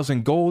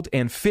 5,000 gold,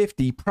 and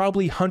 50,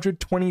 probably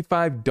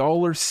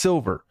 $125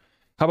 silver.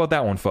 How about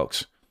that one,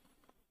 folks?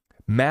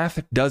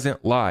 Math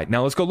doesn't lie.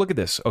 Now let's go look at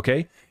this,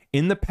 okay?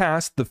 In the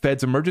past, the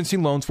Fed's emergency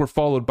loans were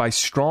followed by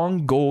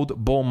strong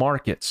gold bull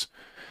markets.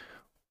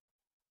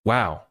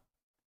 Wow.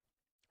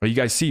 Well, you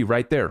guys see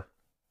right there.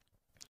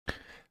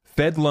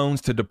 Fed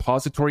loans to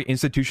depository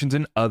institutions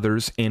and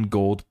others in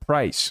gold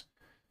price.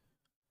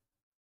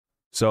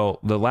 So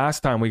the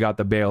last time we got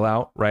the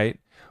bailout, right,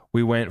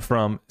 we went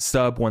from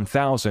sub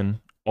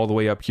 1,000 all the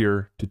way up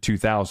here to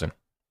 2,000.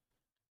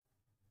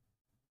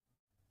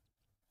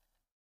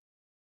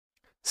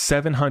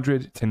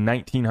 $700 to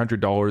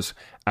 $1,900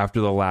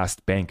 after the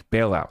last bank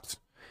bailouts.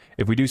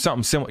 If we do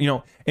something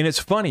similar, and it's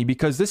funny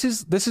because this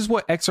is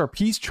what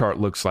XRP's chart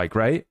looks like,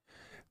 right?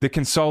 The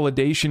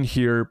consolidation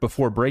here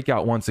before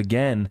breakout once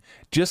again,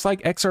 just like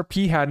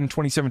XRP had in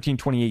 2017,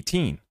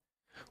 2018.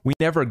 We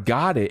never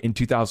got it in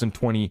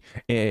 2020,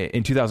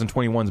 in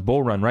 2021's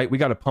bull run, right? We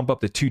got to pump up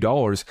to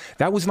 $2.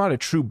 That was not a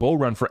true bull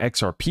run for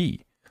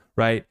XRP,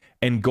 right?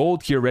 And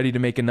gold here ready to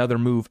make another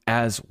move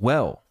as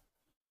well.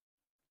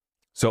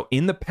 So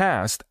in the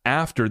past,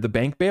 after the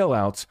bank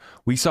bailouts,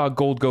 we saw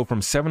gold go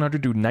from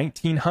 700 to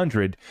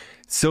 1,900.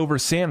 Silver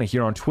Santa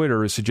here on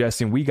Twitter is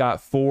suggesting we got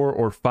 $4,000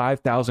 or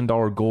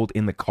 $5,000 gold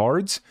in the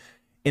cards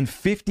and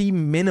 50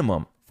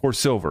 minimum for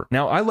silver.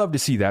 Now, I love to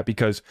see that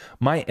because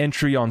my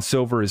entry on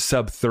silver is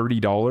sub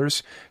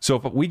 $30. So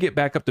if we get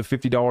back up to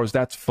 $50,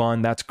 that's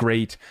fun. That's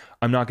great.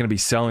 I'm not going to be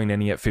selling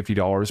any at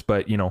 $50,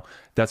 but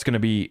that's going to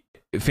be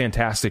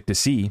fantastic to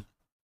see.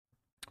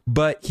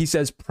 But he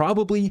says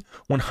probably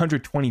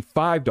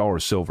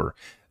 $125 silver.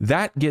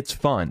 That gets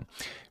fun,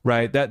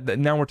 right? That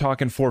now we're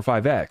talking 4 or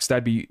 5x.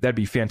 That'd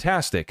be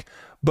fantastic.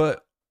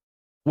 But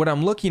what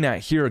I'm looking at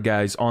here,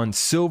 guys, on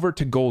silver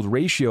to gold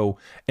ratio,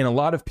 and a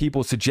lot of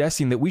people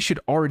suggesting that we should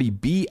already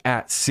be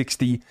at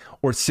 $60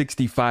 or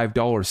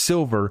 $65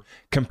 silver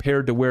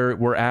compared to where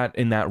we're at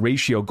in that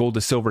ratio, gold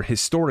to silver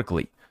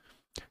historically.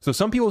 So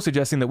some people are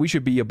suggesting that we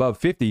should be above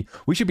 50.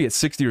 We should be at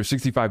 $60 or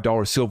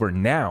 $65 silver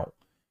now.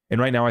 And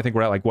right now, I think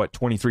we're at like, what,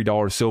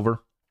 $23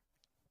 silver?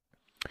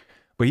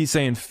 But he's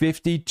saying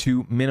 50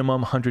 to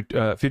minimum,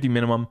 50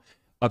 minimum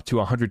up to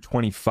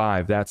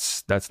 125.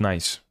 That's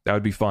nice. That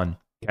would be fun.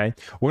 Okay.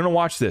 We're going to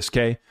watch this.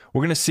 Okay.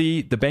 We're going to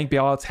see the bank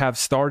bailouts have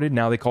started.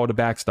 Now they call it a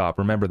backstop.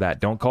 Remember that.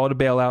 Don't call it a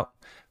bailout.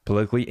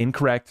 Politically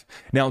incorrect.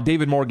 Now,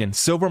 David Morgan,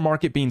 silver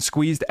market being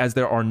squeezed as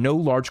there are no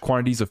large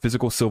quantities of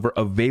physical silver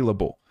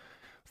available.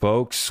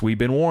 Folks, we've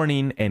been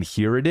warning, and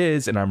here it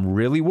is, and I'm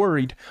really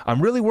worried.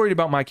 I'm really worried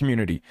about my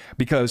community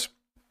because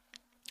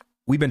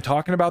we've been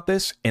talking about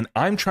this, and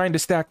I'm trying to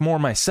stack more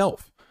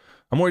myself.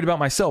 I'm worried about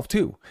myself,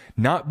 too.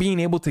 Not being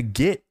able to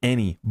get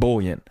any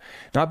bullion.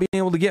 Not being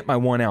able to get my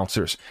 1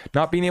 ounces.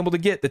 Not being able to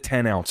get the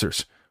 10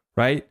 ounces,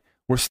 right?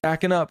 We're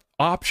stacking up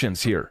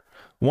options here.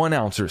 1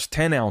 ounces,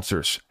 10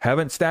 ounces.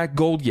 Haven't stacked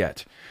gold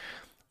yet.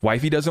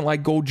 Wifey doesn't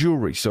like gold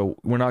jewelry, so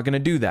we're not going to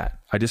do that.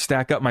 I just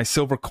stack up my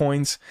silver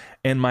coins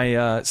and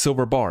my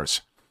silver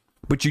bars.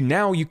 But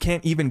you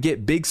can't even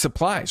get big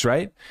supplies,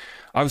 right?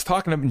 I was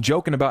talking and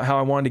joking about how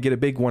I wanted to get a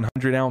big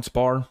 100-ounce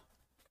bar.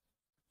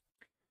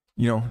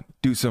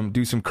 Do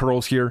some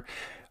curls here.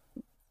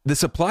 The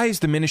supply is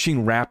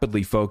diminishing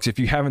rapidly, folks. If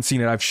you haven't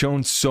seen it, I've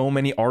shown so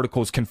many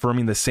articles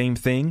confirming the same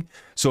thing.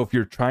 So if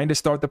you're trying to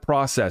start the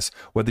process,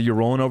 whether you're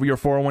rolling over your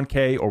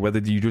 401k or whether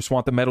you just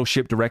want the metal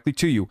shipped directly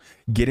to you,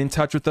 get in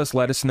touch with us,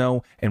 let us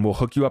know, and we'll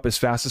hook you up as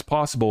fast as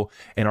possible.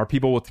 And our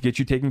people will get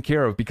you taken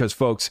care of because,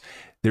 folks,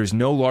 there's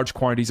no large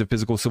quantities of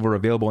physical silver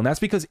available. And that's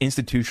because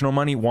institutional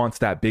money wants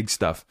that big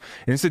stuff.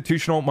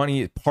 Institutional money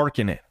is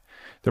parking it.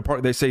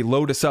 They say,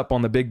 load us up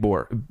on the big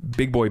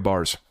boy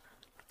bars.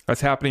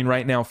 That's happening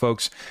right now,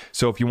 folks.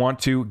 So if you want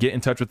to, get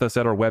in touch with us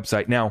at our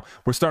website. Now,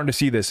 we're starting to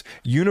see this.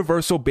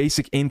 Universal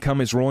basic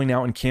income is rolling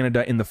out in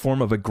Canada in the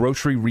form of a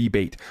grocery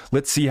rebate.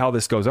 Let's see how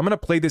this goes. I'm going to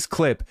play this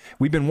clip.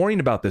 We've been worrying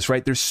about this,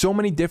 right? There's so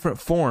many different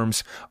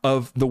forms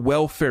of the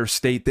welfare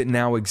state that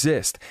now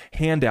exist.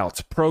 Handouts,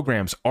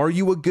 programs. Are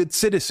you a good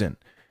citizen?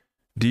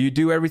 Do you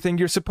do everything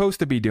you're supposed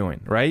to be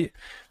doing, right?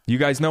 You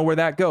guys know where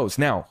that goes.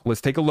 Now,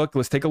 let's take a look.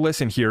 Let's take a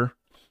listen here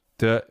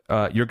to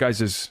your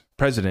guys'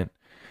 president,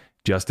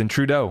 Justin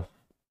Trudeau.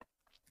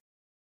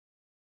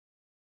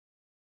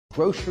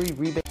 Grocery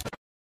rebate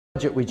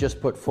budget we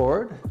just put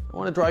forward. I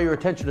want to draw your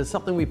attention to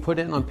something we put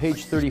in on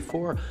page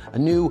 34, a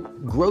new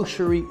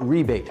grocery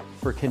rebate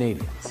for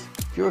Canadians.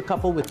 If you're a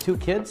couple with 2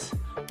 kids,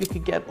 you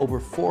could get over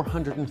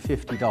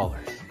 $450.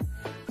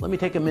 Let me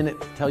take a minute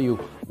to tell you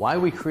why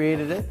we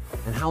created it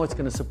and how it's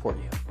going to support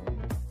you.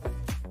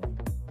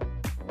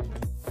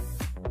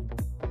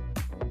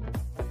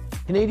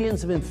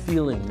 Canadians have been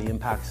feeling the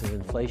impacts of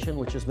inflation,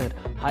 which has meant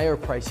higher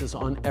prices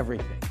on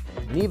everything.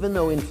 And even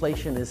though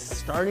inflation is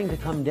starting to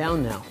come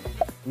down now,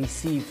 We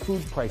see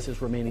food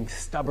prices remaining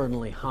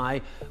stubbornly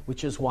high,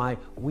 which is why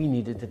we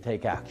needed to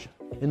take action.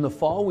 In the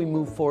fall, we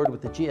moved forward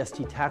with the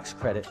GST tax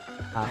credit,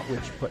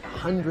 which put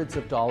hundreds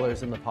of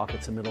dollars in the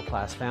pockets of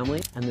middle-class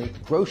families, and the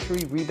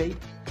grocery rebate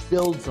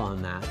builds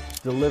on that,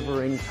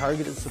 delivering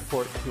targeted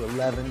support to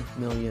 11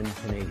 million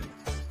Canadians.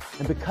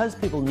 And because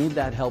people need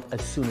that help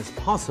as soon as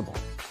possible,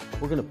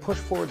 we're going to push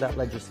forward that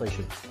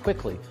legislation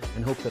quickly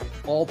and hope that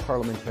all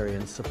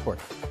parliamentarians support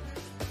it.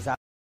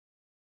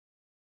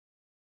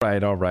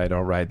 All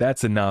right.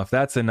 That's enough.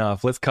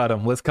 Let's cut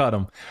them.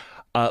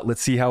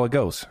 Let's see how it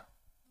goes.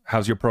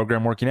 How's your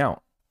program working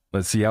out?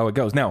 Let's see how it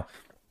goes. Now,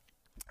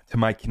 to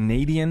my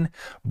Canadian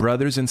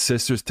brothers and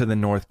sisters to the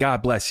north,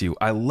 God bless you.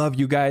 I love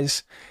you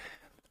guys.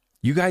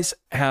 You guys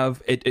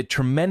have a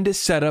tremendous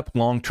setup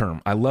long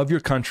term. I love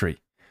your country.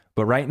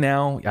 But right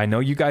now, I know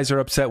you guys are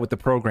upset with the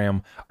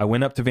program. I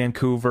went up to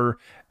Vancouver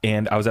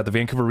and I was at the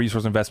Vancouver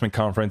Resource Investment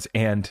Conference,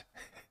 and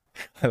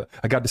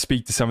I got to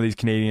speak to some of these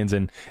Canadians,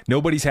 and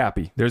nobody's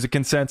happy. There's a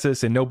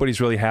consensus and nobody's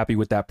really happy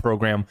with that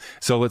program.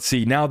 So let's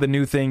see. Now the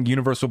new thing,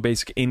 universal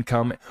basic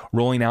income,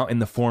 rolling out in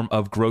the form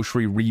of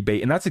grocery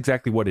rebate. And that's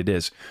exactly what it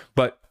is.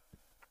 But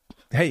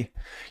hey,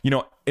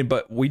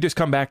 but we just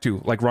come back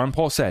to, like Ron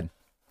Paul said,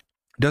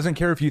 doesn't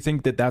care if you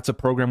think that that's a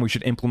program we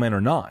should implement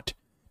or not.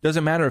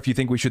 Doesn't matter if you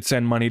think we should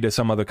send money to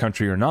some other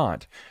country or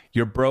not.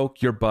 You're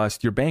broke, you're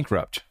bust, you're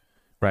bankrupt,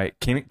 right?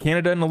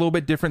 Canada in a little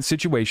bit different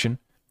situation.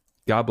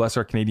 God bless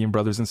our Canadian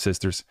brothers and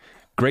sisters.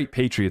 Great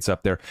patriots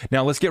up there.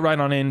 Now, let's get right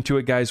on into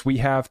it, guys. We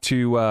have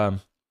to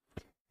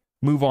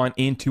move on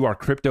into our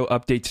crypto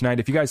update tonight.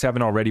 If you guys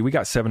haven't already, we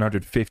got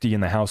 750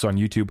 in the house on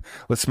YouTube.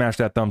 Let's smash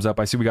that thumbs up.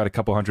 I see we got a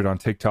couple hundred on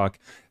TikTok.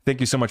 Thank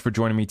you so much for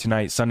joining me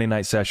tonight. Sunday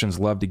night sessions.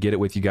 Love to get it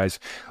with you guys.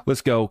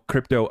 Let's go.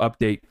 Crypto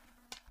update.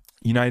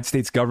 United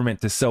States government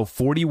to sell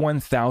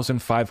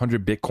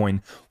 41,500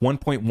 Bitcoin,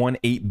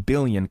 1.18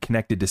 billion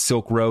connected to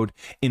Silk Road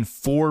in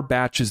 4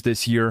 batches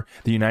this year.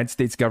 The United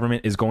States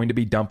government is going to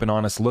be dumping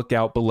on us. Look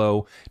out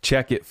below.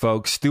 Check it,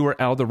 folks. Stuart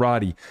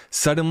Alderati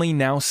suddenly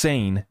now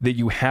saying that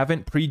you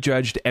haven't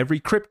prejudged every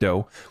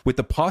crypto, with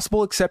the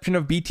possible exception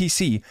of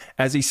BTC,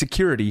 as a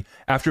security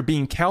after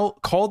being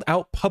called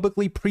out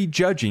publicly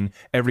prejudging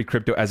every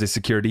crypto as a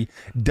security,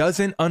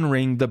 doesn't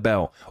unring the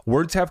bell.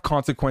 Words have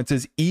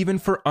consequences even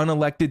for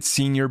unelected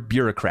senior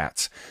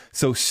bureaucrats.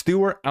 So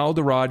Stuart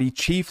Alderati,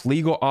 chief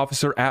legal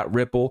officer at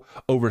Ripple,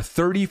 over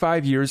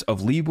 35 years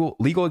of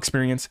legal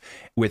experience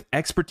with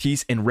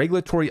expertise in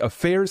regulatory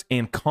affairs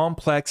and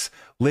complex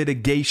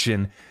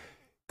litigation,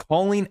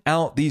 calling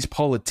out these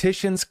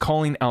politicians,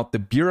 calling out the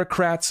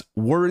bureaucrats.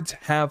 Words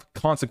have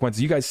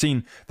consequences. You guys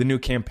seen the new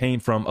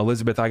campaign from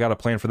Elizabeth, I got a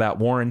plan for that,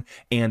 Warren,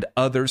 and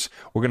others.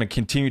 We're going to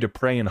continue to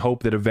pray and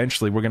hope that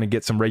eventually we're going to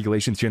get some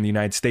regulations here in the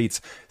United States,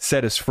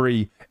 set us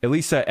free, at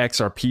least set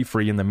XRP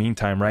free in the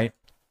meantime, right?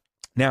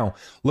 Now,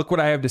 look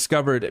what I have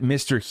discovered,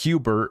 Mr.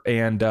 Huber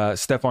and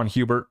Stefan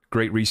Hubert,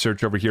 great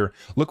research over here.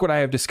 Look what I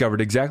have discovered,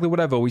 exactly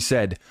what I've always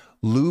said.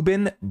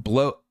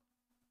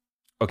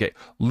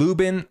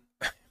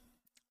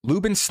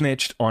 Lubin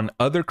snitched on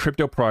other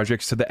crypto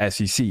projects to the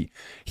SEC.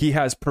 He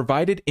has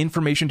provided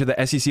information to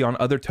the SEC on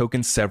other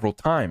tokens several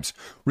times.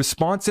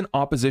 Response in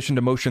opposition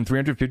to Motion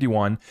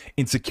 351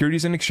 in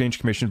Securities and Exchange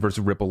Commission versus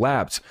Ripple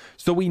Labs.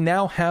 So we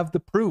now have the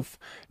proof.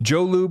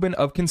 Joe Lubin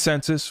of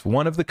Consensus,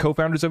 one of the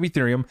co-founders of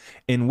Ethereum,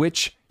 in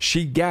which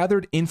she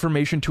gathered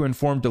information to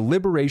inform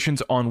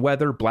deliberations on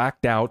whether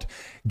blacked out,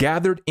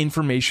 gathered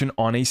information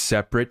on a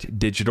separate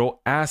digital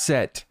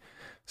asset.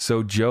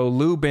 So Joe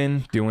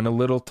Lubin doing a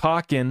little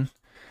talking.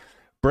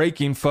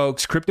 Breaking,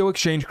 folks. Crypto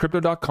exchange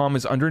Crypto.com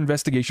is under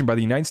investigation by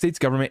the United States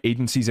government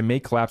agencies and may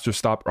collapse or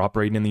stop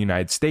operating in the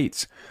United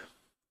States.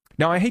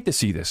 Now, I hate to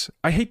see this.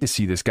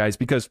 Guys,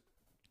 because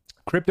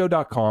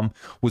Crypto.com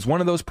was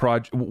one of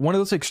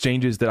those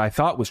exchanges that I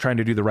thought was trying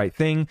to do the right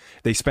thing.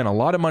 They spent a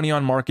lot of money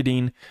on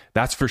marketing,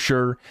 that's for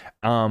sure.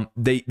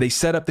 They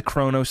set up the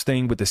Kronos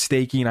thing with the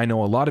staking. I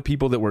know a lot of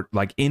people that were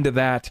like into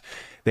that.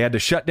 They had to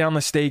shut down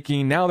the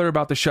staking. Now they're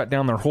about to shut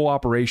down their whole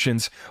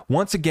operations.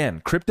 Once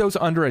again, crypto's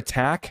under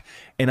attack,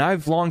 and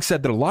I've long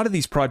said that a lot of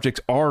these projects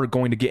are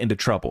going to get into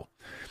trouble.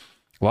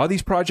 A lot of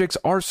these projects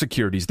are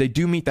securities. They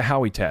do meet the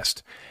Howey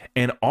test,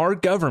 and our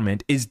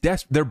government is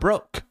they're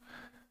broke.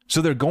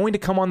 So they're going to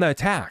come on the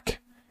attack.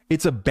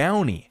 It's a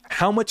bounty.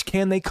 How much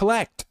can they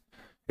collect?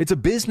 It's a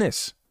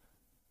business.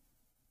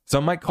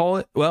 Some might call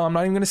it, well, I'm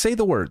not even going to say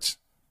the words.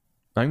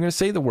 Don't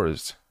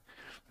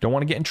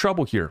want to get in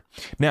trouble here.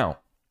 Now,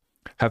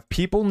 have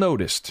people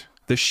noticed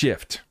the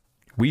shift?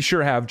 We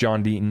sure have,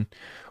 John Deaton.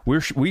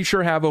 We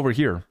sure have over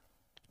here.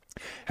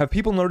 Have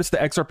people noticed the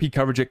XRP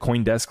coverage at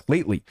CoinDesk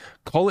lately?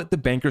 Call it the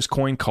banker's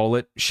coin, call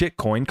it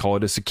shitcoin, call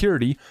it a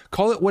security,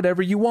 call it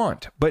whatever you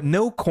want. But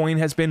no coin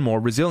has been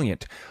more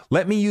resilient.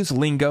 Let me use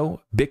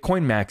lingo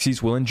Bitcoin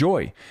maxis will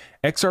enjoy.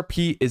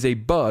 XRP is a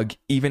bug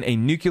even a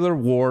nuclear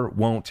war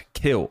won't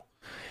kill.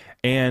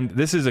 And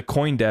this is a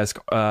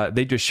CoinDesk.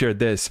 They just shared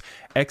this.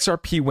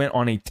 XRP went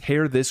on a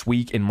tear this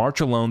week. In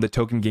March alone, the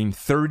token gained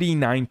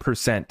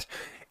 39%.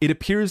 It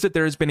appears that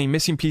there has been a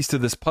missing piece to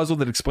this puzzle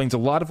that explains a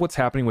lot of what's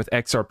happening with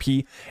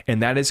XRP,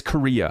 and that is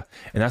Korea.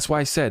 And that's why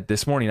I said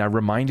this morning, I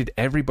reminded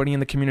everybody in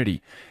the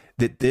community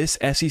that this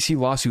SEC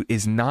lawsuit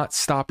is not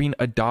stopping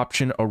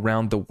adoption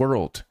around the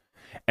world.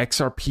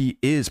 XRP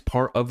is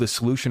part of the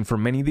solution for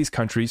many of these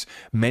countries,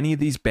 many of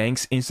these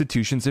banks,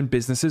 institutions, and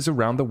businesses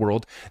around the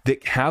world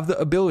that have the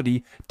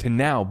ability to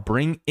now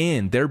bring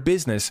in their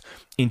business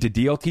into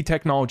DLT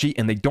technology,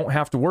 and they don't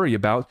have to worry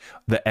about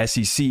the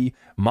SEC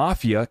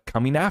mafia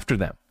coming after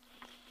them.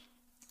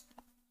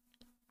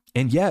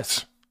 And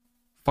yes,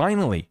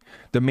 finally,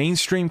 the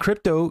mainstream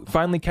crypto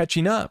finally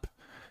catching up.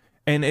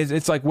 And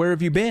it's like, where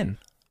have you been?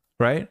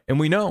 Right? And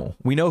we know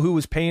who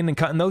was paying and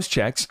cutting those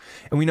checks,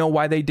 and we know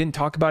why they didn't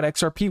talk about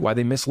XRP, why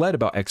they misled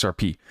about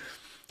XRP.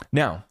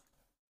 Now,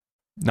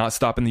 not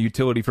stopping the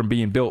utility from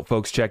being built,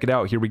 folks. Check it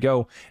out. Here we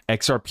go.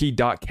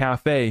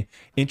 XRP.cafe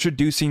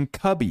introducing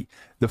Cubby,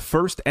 the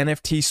first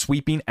NFT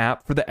sweeping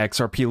app for the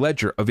XRP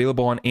ledger,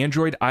 available on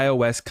Android,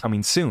 iOS,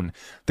 coming soon.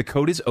 The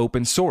code is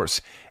open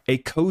source. A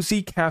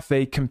cozy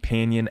cafe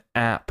companion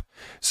app.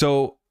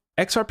 So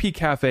XRP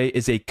Cafe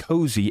is a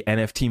cozy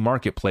NFT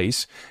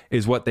marketplace,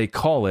 is what they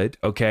call it,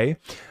 okay?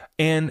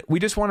 And we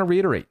just want to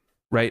reiterate,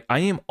 right? I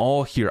am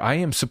all here. I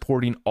am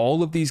supporting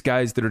all of these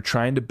guys that are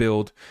trying to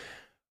build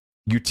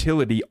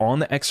utility on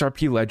the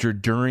XRP ledger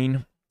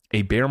during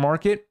a bear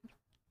market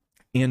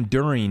and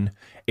during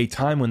a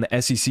time when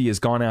the SEC has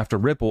gone after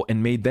Ripple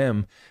and made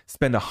them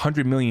spend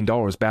 $100 million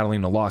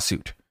battling a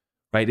lawsuit.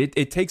 Right?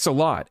 It takes a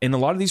lot. And a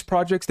lot of these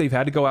projects, they've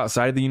had to go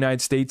outside of the United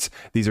States.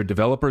 These are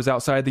developers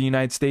outside the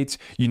United States.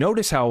 You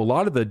notice how a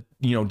lot of the,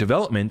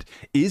 development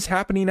is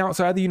happening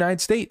outside the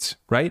United States,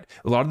 right?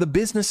 A lot of the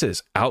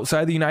businesses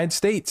outside the United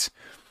States.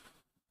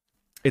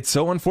 It's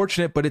so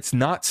unfortunate, but it's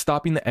not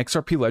stopping the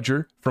XRP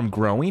ledger from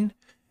growing.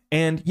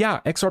 And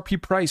yeah,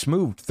 XRP price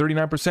moved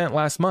 39%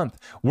 last month.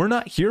 We're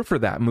not here for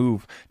that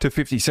move to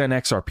 50 cent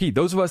XRP.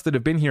 Those of us that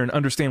have been here and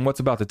understand what's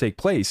about to take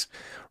place,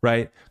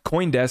 right?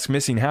 CoinDesk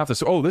missing half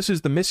this. Oh, this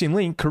is the missing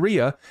link,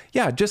 Korea.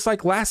 Yeah, just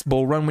like last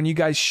bull run when you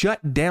guys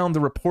shut down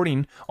the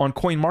reporting on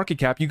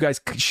CoinMarketCap, you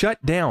guys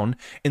shut down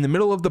in the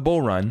middle of the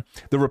bull run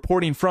the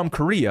reporting from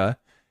Korea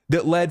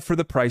that led for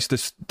the price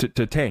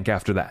to tank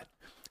after that.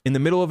 In the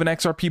middle of an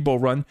XRP bull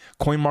run,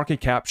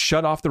 CoinMarketCap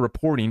shut off the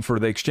reporting for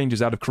the exchanges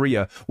out of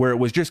Korea where it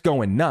was just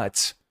going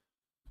nuts.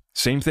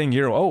 Same thing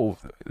here. Oh,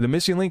 the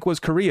missing link was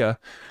Korea.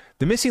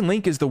 The missing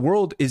link is the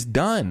world is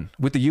done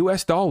with the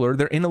US dollar.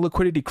 They're in a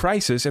liquidity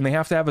crisis and they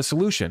have to have a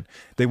solution.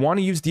 They want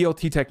to use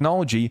DLT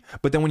technology,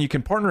 but then when you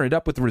can partner it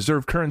up with the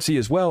reserve currency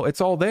as well, it's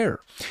all there.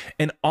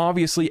 And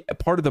obviously,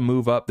 part of the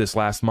move up this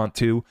last month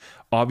too,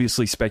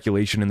 obviously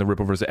speculation in the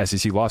Ripple versus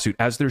SEC lawsuit,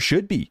 as there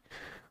should be.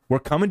 We're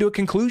coming to a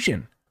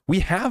conclusion.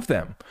 We have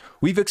them.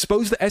 We've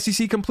exposed the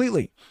SEC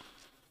completely,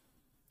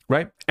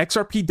 right?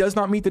 XRP does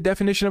not meet the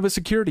definition of a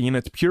security in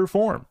its pure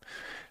form.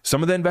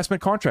 Some of the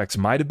investment contracts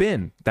might have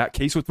been. That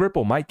case with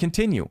Ripple might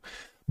continue.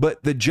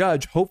 But the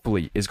judge,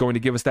 hopefully, is going to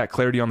give us that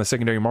clarity on the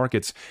secondary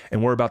markets,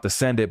 and we're about to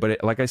send it.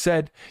 But like I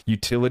said,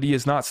 utility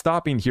is not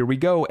stopping. Here we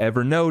go.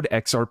 Evernode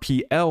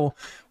XRPL.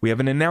 We have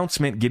an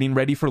announcement getting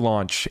ready for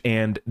launch,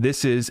 and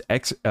this is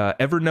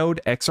Evernode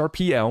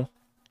XRPL.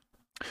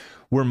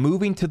 We're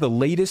moving to the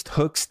latest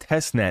hooks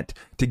testnet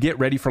to get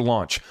ready for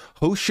launch.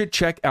 Hosts should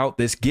check out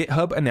this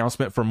GitHub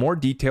announcement for more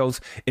details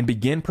and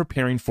begin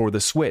preparing for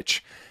the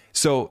switch.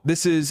 So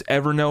this is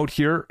Evernode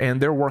here, and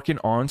they're working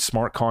on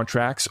smart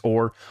contracts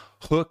or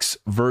hooks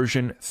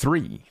version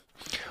 3.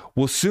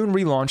 We'll soon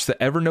relaunch the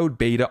Evernode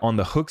beta on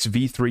the hooks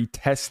v3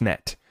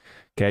 testnet.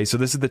 Okay, so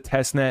this is the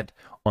testnet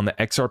on the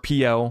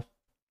XRPL.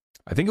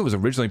 I think it was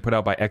originally put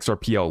out by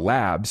XRPL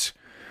Labs.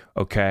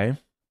 Okay.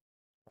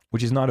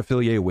 Which is not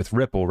affiliated with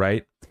Ripple,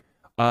 right?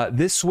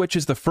 This switch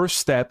is the first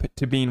step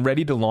to being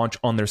ready to launch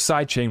on their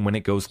sidechain when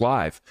it goes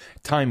live.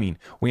 Timing.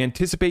 We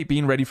anticipate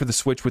being ready for the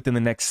switch within the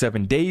next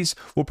 7 days.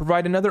 We'll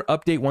provide another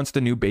update once the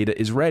new beta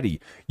is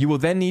ready. You will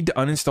then need to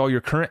uninstall your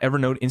current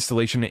Evernode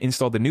installation and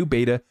install the new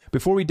beta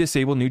before we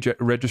disable new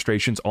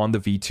registrations on the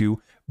V2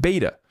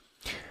 beta.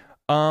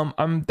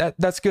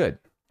 That's good.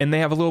 And they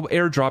have a little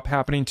airdrop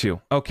happening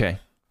too. Okay,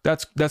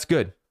 that's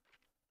good.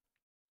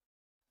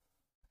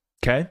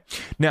 Okay,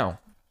 now,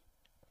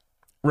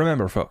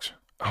 remember, folks,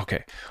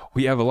 okay,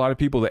 we have a lot of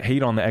people that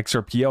hate on the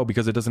XRPL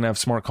because it doesn't have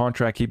smart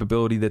contract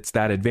capability that's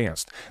that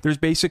advanced. There's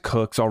basic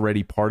hooks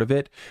already part of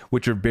it,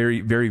 which are very,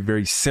 very,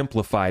 very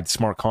simplified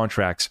smart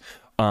contracts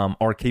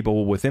are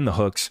capable within the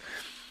hooks.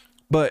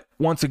 But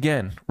once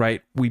again,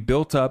 right, we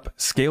built up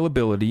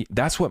scalability.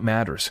 That's what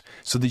matters,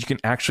 so that you can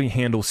actually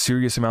handle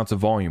serious amounts of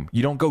volume.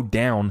 You don't go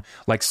down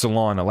like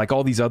Solana, like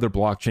all these other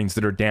blockchains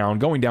that are down,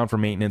 going down for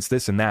maintenance,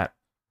 this and that.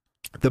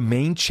 The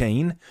main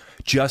chain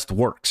just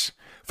works.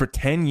 For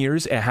 10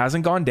 years, it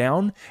hasn't gone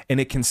down, and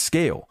it can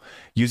scale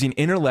using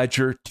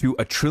Interledger to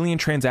 1 trillion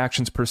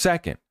transactions per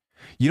second.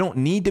 You don't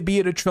need to be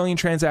at 1 trillion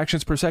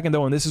transactions per second,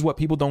 though, and this is what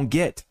people don't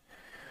get.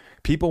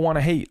 People want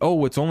to hate.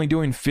 Oh, it's only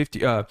doing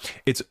 50.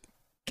 It's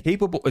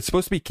It's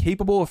supposed to be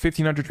capable of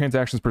 1,500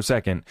 transactions per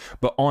second,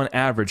 but on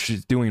average,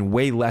 it's doing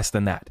way less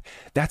than that.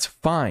 That's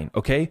fine,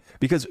 okay?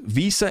 Because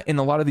Visa and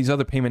a lot of these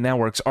other payment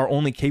networks are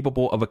only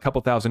capable of a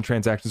couple thousand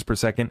transactions per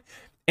second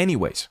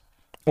anyways,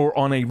 or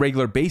on a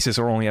regular basis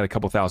are only at a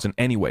couple thousand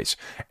anyways.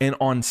 And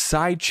on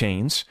side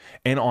chains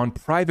and on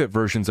private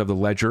versions of the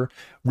ledger,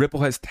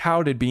 Ripple has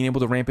touted being able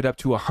to ramp it up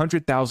to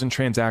 100,000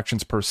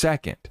 transactions per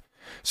second.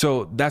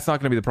 So that's not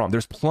going to be the problem.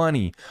 There's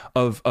plenty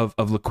of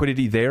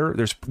liquidity there.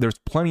 There's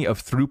plenty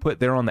of throughput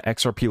there on the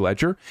XRP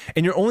ledger.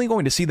 And you're only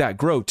going to see that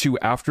grow too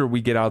after we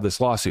get out of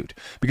this lawsuit,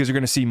 because you're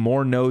going to see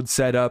more nodes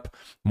set up,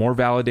 more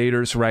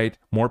validators, right?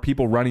 More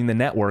people running the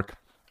network.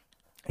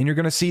 And you're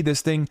going to see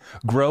this thing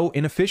grow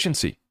in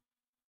efficiency.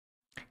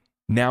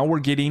 Now we're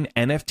getting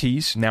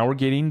NFTs. Now we're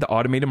getting the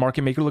automated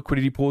market maker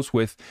liquidity pools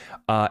with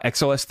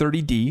XLS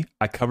 30D.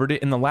 I covered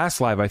it in the last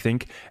live, I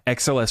think.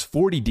 XLS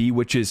 40D,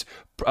 which is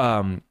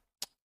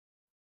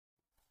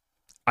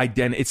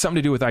it's something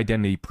to do with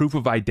identity, proof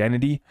of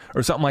identity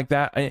or something like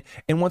that.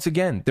 And once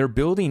again, they're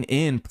building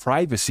in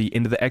privacy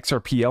into the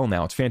XRPL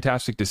now. It's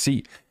fantastic to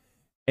see.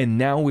 And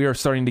now we are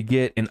starting to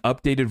get an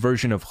updated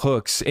version of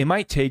hooks. It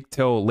might take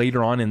till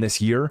later on in this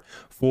year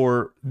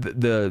for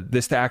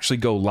this to actually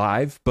go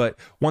live. But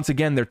once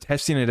again, they're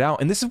testing it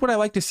out. And this is what I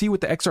like to see with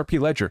the XRP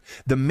ledger.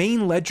 The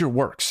main ledger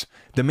works.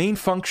 The main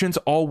functions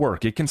all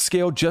work. It can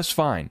scale just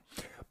fine.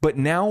 But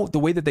now the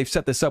way that they've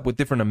set this up with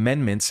different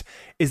amendments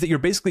is that you're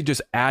basically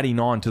just adding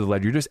on to the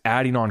ledger. You're just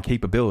adding on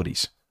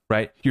capabilities,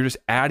 right? You're just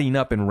adding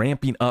up and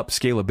ramping up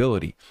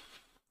scalability.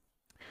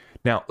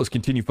 Now, let's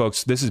continue,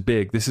 folks. This is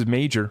big. This is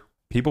major.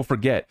 People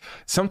forget.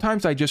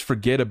 Sometimes I just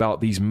forget about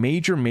these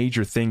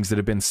major things that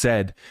have been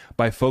said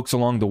by folks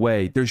along the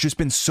way. There's just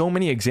been so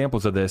many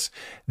examples of this.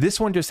 This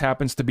one just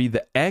happens to be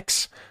the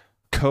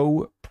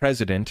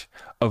ex-co-president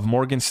of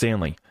Morgan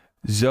Stanley,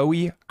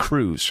 Zoe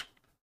Cruz.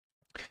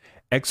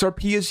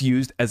 XRP is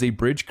used as a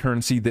bridge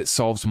currency that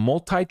solves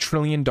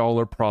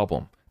multi-trillion-dollar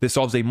problem. This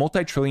solves a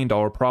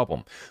multi-trillion-dollar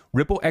problem.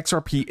 Ripple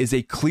XRP is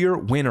a clear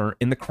winner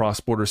in the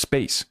cross-border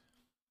space.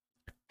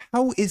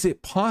 How is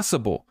it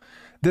possible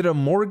that a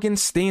Morgan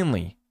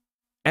Stanley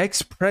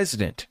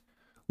ex-president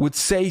would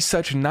say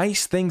such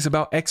nice things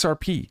about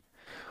XRP?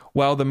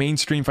 While the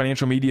mainstream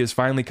financial media is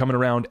finally coming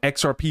around,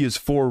 XRP is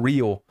for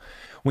real.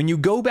 When you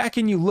go back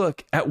and you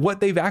look at what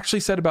they've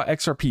actually said about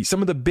XRP,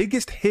 some of the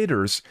biggest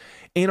hitters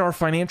in our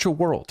financial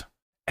world,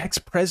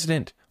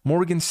 ex-president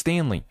Morgan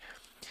Stanley,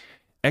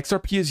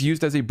 XRP is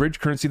used as a bridge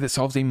currency that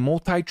solves a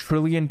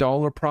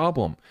multi-trillion-dollar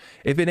problem.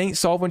 If it ain't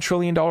solving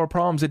trillion-dollar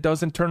problems, it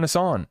doesn't turn us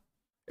on,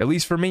 at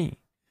least for me.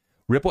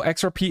 Ripple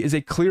XRP is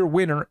a clear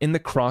winner in the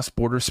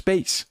cross-border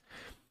space.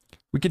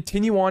 We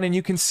continue on, and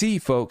you can see,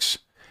 folks,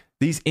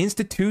 these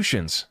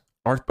institutions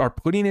are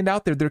putting it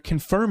out there. They're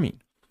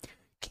confirming.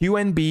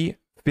 QNB,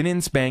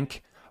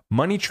 FinanceBank,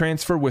 money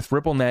transfer with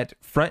RippleNet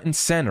front and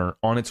center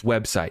on its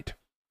website.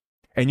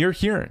 And you're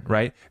hearing,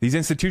 right? These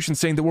institutions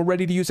saying that we're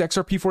ready to use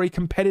XRP for a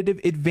competitive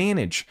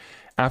advantage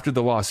after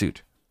the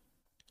lawsuit.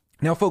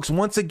 Now, folks,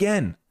 once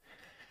again,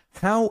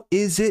 how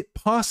is it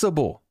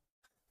possible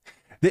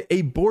that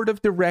a board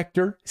of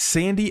director,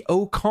 Sandy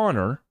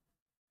O'Connor,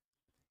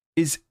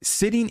 is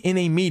sitting in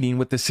a meeting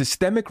with the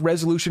Systemic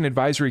Resolution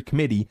Advisory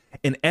Committee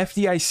and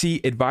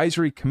FDIC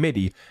Advisory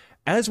Committee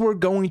as we're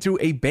going through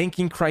a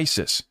banking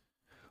crisis?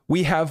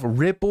 We have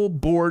Ripple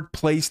board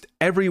placed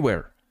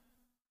everywhere.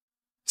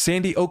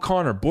 Sandy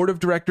O'Connor, board of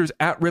directors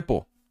at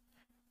Ripple,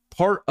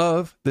 part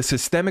of the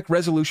Systemic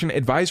Resolution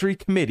Advisory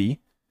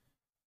Committee,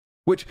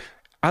 which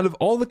out of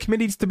all the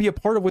committees to be a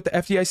part of with the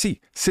FDIC,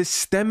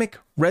 systemic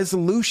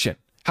resolution.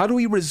 How do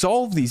we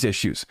resolve these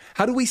issues?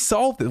 How do we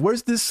solve this?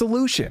 Where's the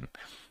solution?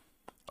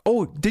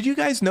 Oh, did you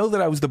guys know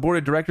that I was the board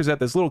of directors at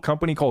this little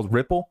company called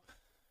Ripple?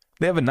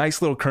 They have a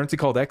nice little currency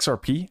called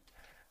XRP.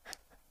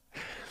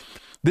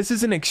 This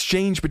is an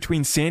exchange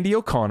between Sandy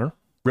O'Connor,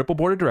 Ripple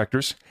board of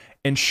directors,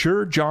 and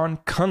Sir John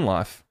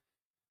Cunliffe,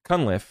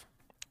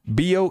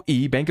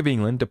 BOE, Bank of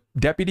England,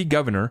 deputy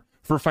governor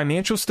for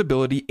financial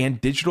stability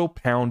and digital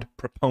pound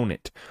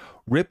proponent.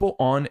 Ripple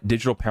on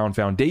Digital Pound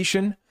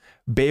Foundation,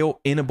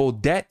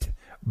 bail-inable debt,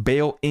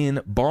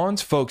 bail-in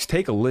bonds. Folks,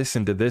 take a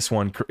listen to this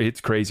one.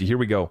 It's crazy. Here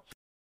we go.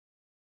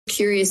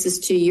 Curious as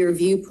to your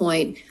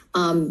viewpoint,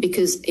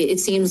 because it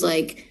seems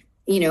like,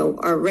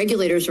 our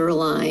regulators are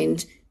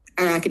aligned,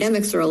 our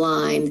academics are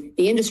aligned,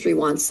 the industry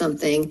wants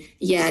something,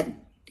 yet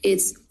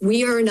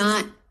we are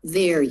not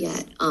there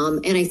yet.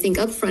 And I think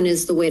upfront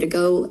is the way to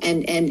go,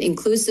 and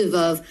inclusive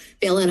of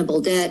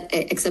bail-inable debt,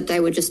 except I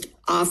would just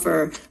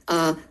offer,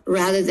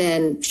 rather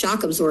than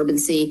shock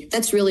absorbency,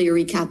 that's really a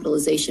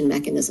recapitalization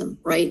mechanism,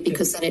 right?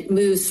 Because then it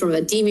moves from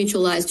a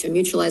demutualized to a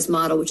mutualized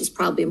model, which is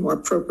probably a more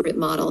appropriate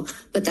model,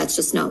 but that's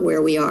just not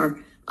where we are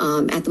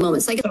at the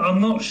moment. So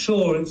I'm not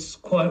sure it's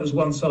quite as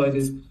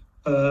one-sided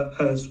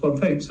as one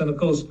thinks. And of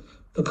course,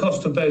 the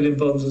cost of bail-in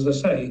bonds, as I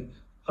say,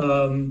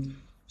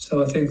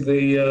 so I think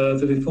the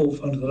default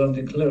fund of the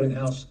London Clearing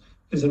House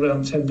is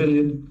around 10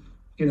 billion.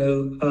 I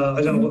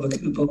don't know what the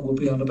coupon will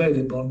be on a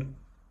bail-in bond,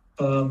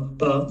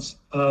 but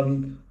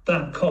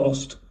that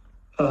cost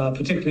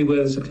particularly where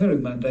there's a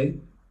clearing mandate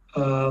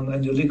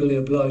and you're legally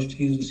obliged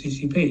to use a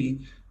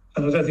CCP.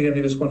 And I don't think any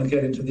of us want to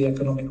get into the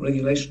economic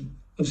regulation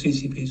of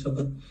CCPs,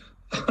 although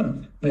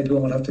maybe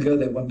one will have to go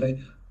there one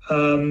day.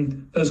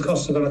 Those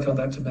costs are going to come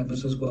back to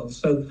members as well.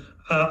 So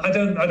I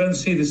don't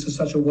see this as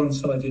such a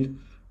one-sided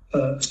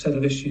set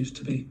of issues,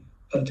 to be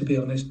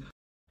honest.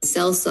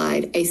 Sell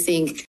side, I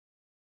think.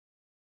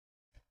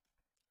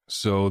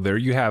 So there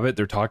you have it.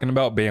 They're talking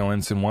about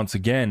bail-ins, and once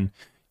again,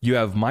 you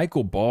have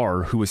Michael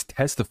Barr, who was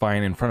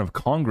testifying in front of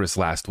Congress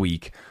last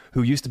week,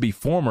 who used to be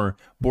former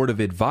board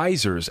of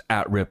advisors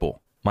at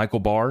Ripple.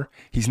 Michael Barr,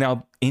 he's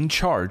now in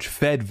charge,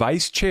 Fed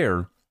vice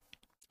chair,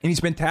 and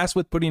he's been tasked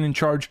with putting in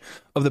charge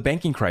of the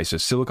banking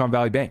crisis, Silicon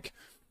Valley Bank.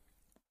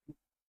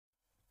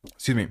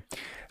 Excuse me.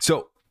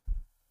 So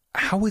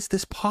how is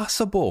this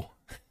possible?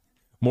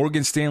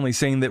 Morgan Stanley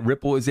saying that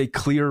Ripple is a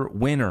clear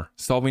winner,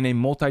 solving a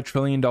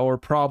multi-trillion-dollar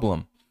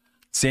problem.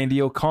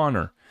 Sandy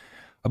O'Connor,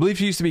 I believe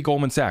she used to be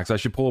Goldman Sachs. I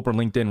should pull up her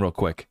LinkedIn real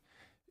quick.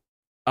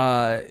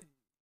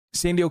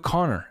 Sandy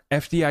O'Connor,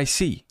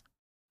 FDIC.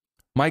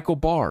 Michael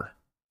Barr,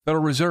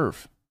 Federal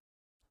Reserve,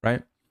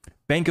 right?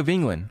 Bank of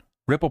England,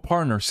 Ripple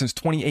partner since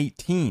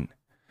 2018.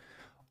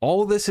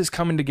 All of this is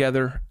coming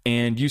together,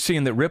 and you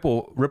seeing that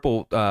Ripple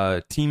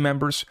team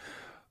members,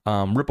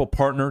 Ripple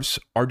partners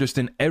are just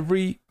in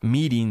every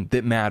meeting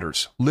that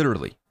matters,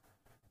 literally.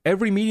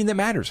 Every meeting that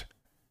matters.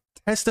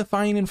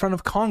 Testifying in front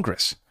of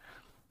Congress.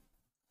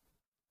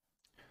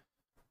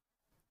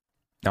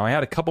 Now, I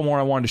had a couple more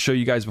I wanted to show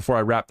you guys before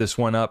I wrap this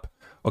one up.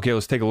 Okay,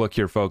 let's take a look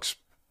here, folks.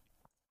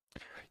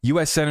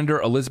 U.S.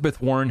 Senator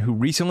Elizabeth Warren, who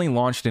recently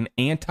launched an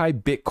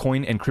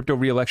anti-Bitcoin and crypto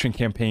re-election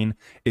campaign,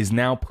 is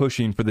now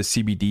pushing for the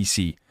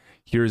CBDC.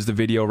 Here's the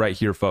video right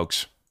here,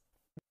 folks.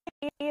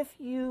 If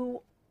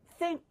you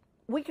think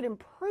we could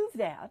improve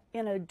that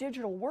in a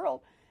digital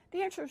world,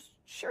 the answer is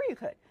sure you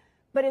could.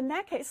 But in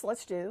that case,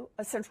 let's do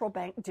a central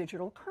bank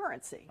digital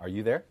currency. Are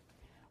you there?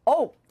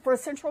 Oh, for a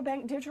central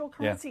bank digital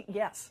currency? Yeah.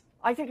 Yes.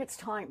 I think it's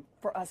time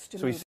for us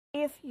to move.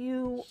 If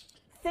you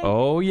think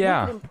we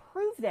could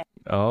improve that.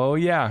 Oh,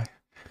 yeah.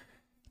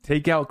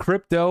 Take out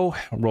crypto,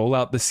 roll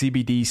out the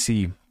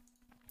CBDC.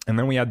 And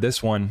then we had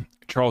this one.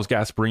 Charles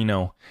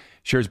Gasparino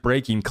shares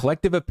breaking.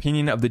 Collective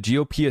opinion of the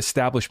GOP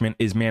establishment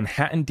is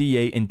Manhattan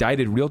DA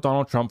indicted real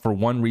Donald Trump for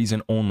one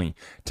reason only,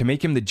 to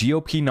make him the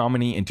GOP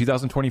nominee in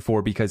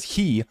 2024 because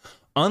he,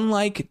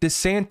 unlike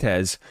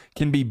DeSantis,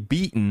 can be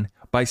beaten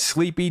by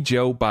sleepy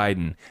Joe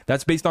Biden.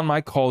 That's based on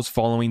my calls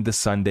following the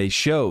Sunday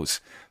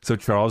shows. So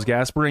Charles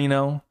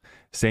Gasparino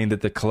saying that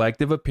the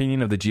collective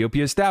opinion of the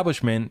GOP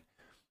establishment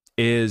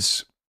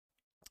is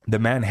the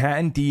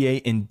Manhattan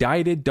DA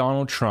indicted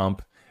Donald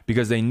Trump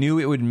because they knew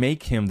it would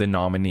make him the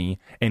nominee,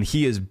 and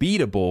he is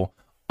beatable,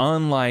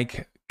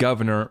 unlike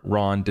Governor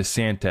Ron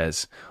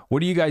DeSantis.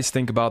 What do you guys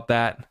think about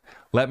that?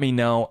 Let me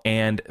know.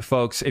 And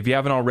folks, if you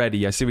haven't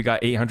already, I see we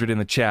got 800 in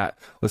the chat.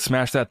 Let's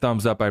smash that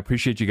thumbs up. I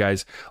appreciate you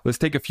guys. Let's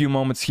take a few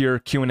moments here,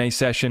 Q&A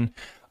session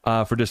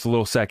for just a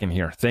little second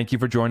here. Thank you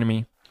for joining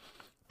me.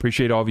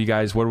 Appreciate all of you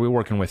guys. What are we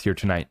working with here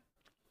tonight?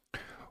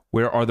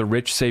 Where are the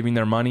rich saving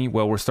their money?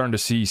 Well, we're starting to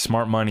see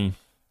smart money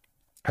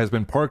has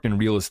been parked in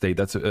real estate.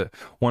 That's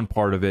one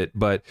part of it,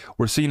 but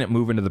we're seeing it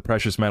move into the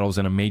precious metals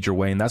in a major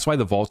way, and that's why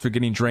the vaults are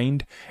getting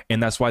drained,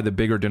 and that's why the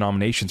bigger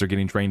denominations are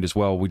getting drained as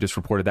well. We just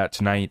reported that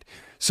tonight.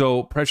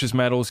 So precious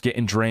metals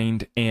getting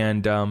drained,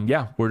 and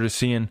we're just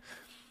seeing,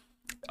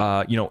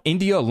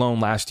 India alone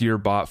last year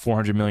bought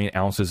 400 million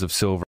ounces of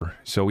silver.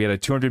 So we had a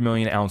 200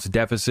 million ounce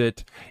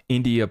deficit.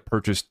 India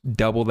purchased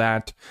double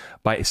that.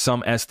 By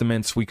some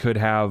estimates, we could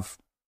have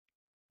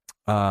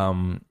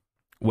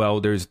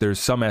there's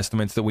some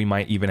estimates that we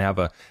might even have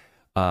a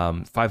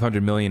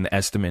 500 million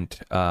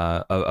estimate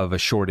of a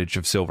shortage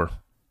of silver.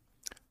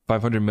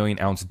 500 million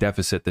ounce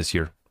deficit this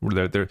year.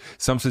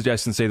 Some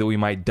suggestions say that we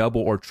might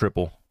double or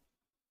triple.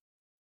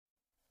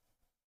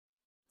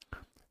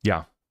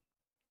 Yeah.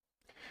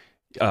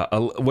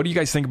 What do you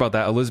guys think about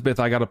that? Elizabeth,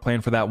 I got a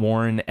plan for that,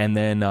 Warren. And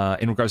then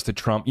in regards to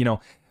Trump,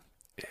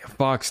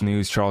 Fox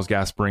News, Charles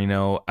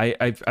Gasparino,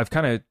 I've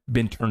kind of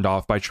been turned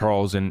off by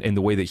Charles and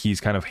the way that he's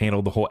kind of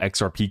handled the whole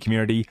XRP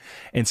community.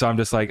 And so I'm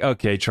just like,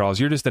 okay, Charles,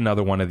 you're just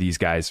another one of these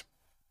guys.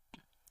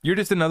 You're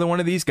just another one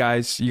of these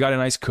guys. You got a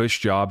nice cush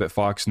job at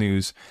Fox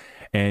News.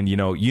 And, you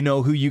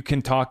know who you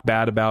can talk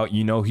bad about.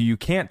 You know who you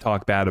can't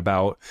talk bad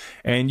about.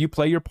 And you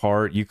play your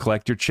part. You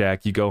collect your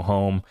check. You go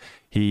home.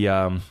 He,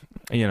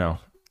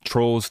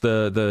 trolls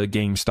the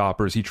Game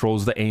Stoppers. He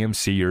trolls the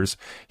AMCers.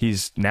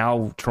 He's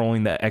now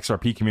trolling the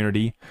XRP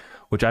community,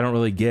 which I don't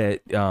really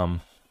get. A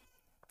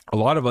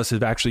lot of us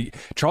have actually...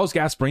 Charles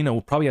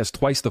Gasparino probably has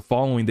twice the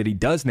following that he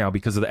does now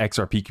because of the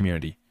XRP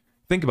community.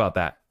 Think about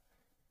that.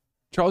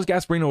 Charles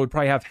Gasparino would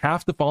probably have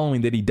half the following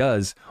that he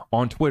does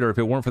on Twitter if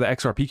it weren't for the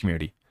XRP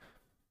community.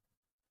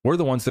 We're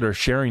the ones that are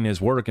sharing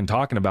his work and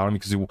talking about him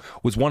because he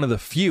was one of the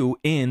few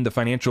in the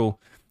financial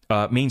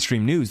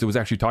mainstream news that was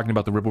actually talking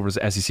about the Ripple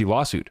versus SEC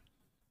lawsuit.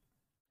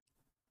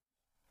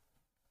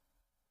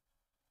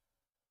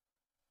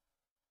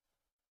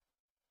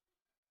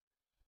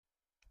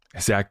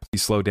 Zach,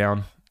 please slow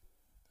down.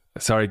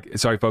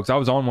 Sorry, folks. I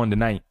was on one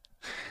tonight.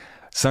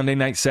 Sunday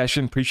night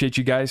session. Appreciate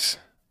you guys.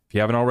 If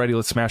you haven't already,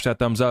 let's smash that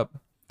thumbs up.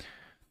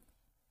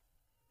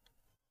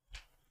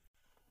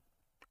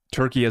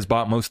 Turkey has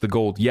bought most of the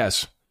gold.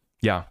 Yes.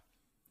 Yeah.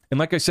 And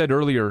like I said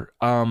earlier,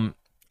 I'll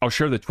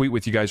share the tweet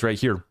with you guys right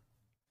here.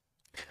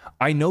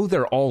 I know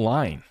they're all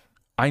lying.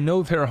 I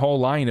know they're all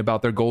lying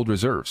about their gold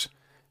reserves.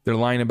 They're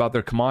lying about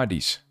their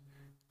commodities.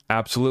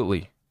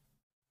 Absolutely.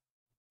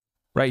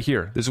 Right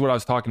here. This is what I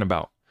was talking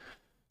about.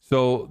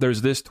 So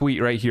there's this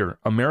tweet right here.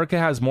 America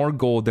has more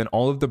gold than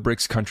all of the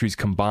BRICS countries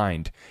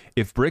combined.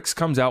 If BRICS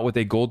comes out with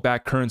a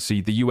gold-backed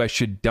currency, the U.S.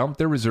 should dump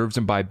their reserves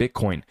and buy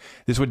Bitcoin.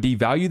 This would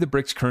devalue the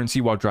BRICS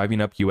currency while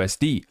driving up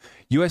USD.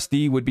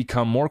 USD would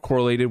become more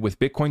correlated with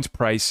Bitcoin's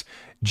price,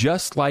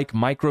 just like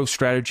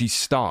MicroStrategy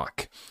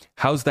stock.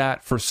 How's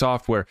that for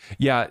software?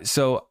 Yeah,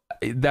 so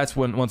that's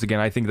when, once again,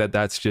 I think that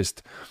that's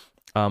just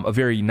a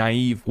very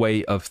naive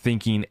way of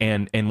thinking.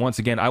 And once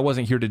again, I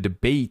wasn't here to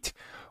debate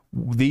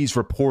these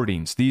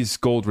reportings, these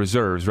gold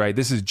reserves, right?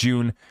 This is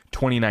June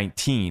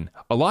 2019.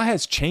 A lot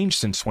has changed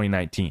since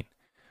 2019,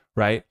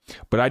 right?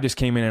 But I just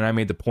came in and I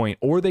made the point,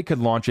 or they could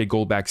launch a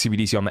gold-backed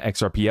CBDC on the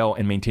XRPL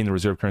and maintain the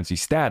reserve currency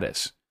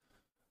status.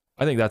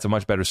 I think that's a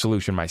much better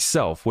solution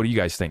myself. What do you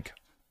guys think?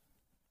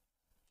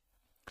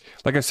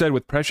 Like I said,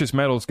 with precious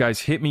metals, guys,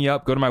 hit me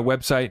up. Go to my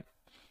website.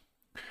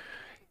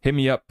 Hit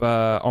me up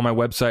on my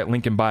website,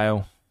 link in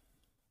bio.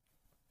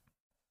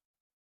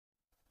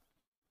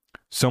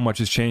 So much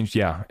has changed.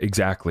 Yeah,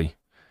 exactly.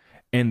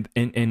 And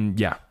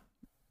yeah,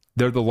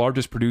 they're the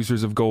largest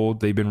producers of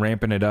gold. They've been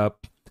ramping it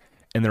up,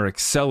 and they're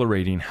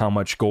accelerating how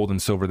much gold and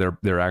silver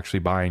they're actually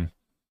buying.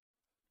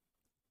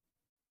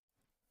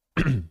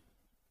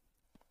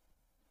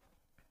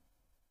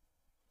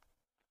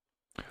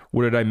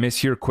 What did I miss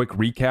here? Quick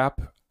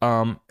recap.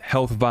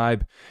 Health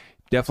Vibe.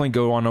 Definitely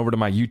go on over to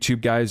my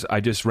YouTube, guys.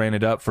 I just ran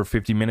it up for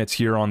 50 minutes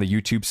here on the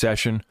YouTube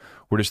session.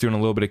 We're just doing a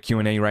little bit of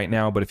Q&A right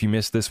now, but if you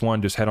missed this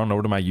one, just head on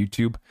over to my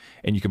YouTube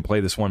and you can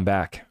play this one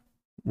back.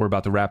 We're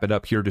about to wrap it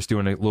up here, just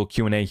doing a little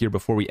Q&A here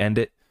before we end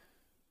it.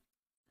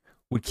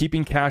 Would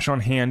keeping cash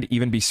on hand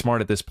even be smart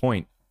at this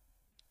point?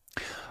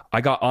 I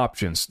got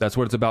options. That's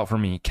what it's about for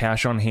me.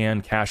 Cash on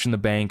hand, cash in the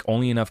bank,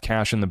 only enough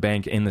cash in the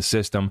bank in the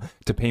system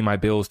to pay my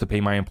bills, to pay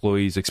my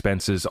employees'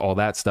 expenses, all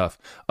that stuff.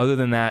 Other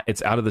than that,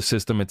 it's out of the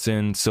system. It's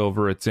in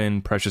silver. It's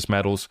in precious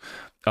metals,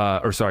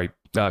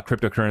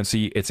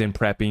 cryptocurrency. It's in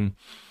prepping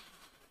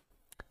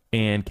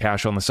and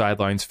cash on the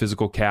sidelines,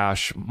 physical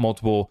cash,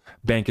 multiple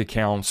bank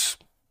accounts.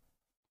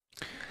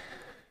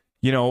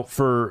 You know,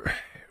 for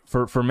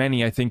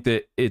many, I think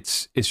that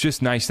it's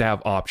just nice to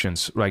have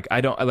options. Like I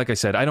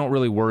don't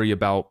really worry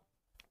about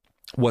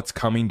what's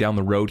coming down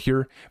the road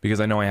here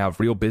because I know I have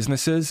real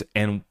businesses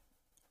and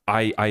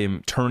I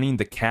am turning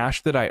the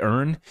cash that I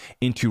earn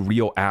into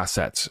real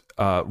assets,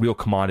 real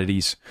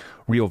commodities,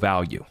 real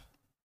value.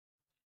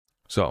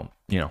 So,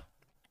 you know,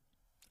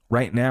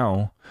 right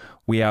now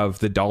we have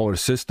the dollar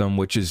system,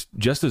 which is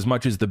just as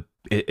much as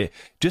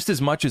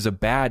a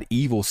bad,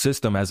 evil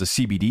system as a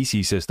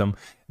CBDC system.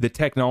 The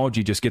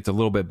technology just gets a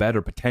little bit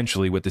better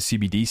potentially with the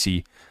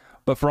CBDC.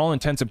 But for all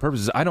intents and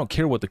purposes, I don't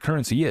care what the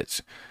currency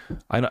is.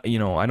 I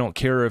don't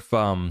care if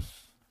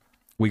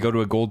we go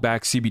to a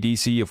gold-backed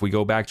CBDC, if we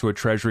go back to a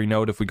treasury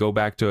note, if we go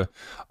back to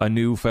a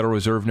new Federal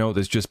Reserve note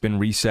that's just been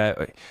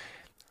reset.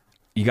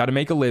 You got to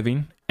make a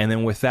living. And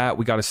then with that,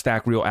 we got to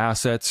stack real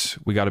assets.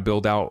 We got to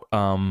build out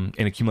and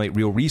accumulate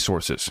real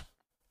resources.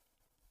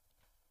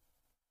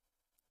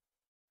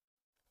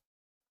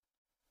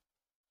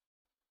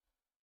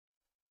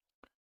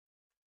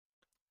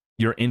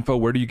 Your info,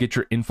 where do you get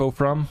your info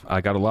from?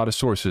 I got a lot of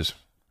sources.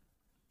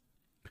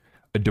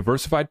 A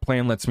diversified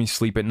plan lets me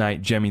sleep at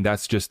night. Jemmy,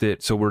 that's just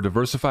it. So we're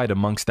diversified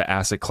amongst the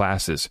asset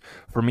classes.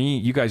 For me,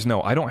 you guys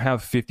know, I don't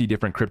have 50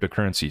 different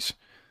cryptocurrencies.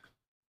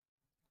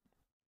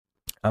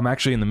 I'm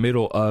actually in the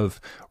middle of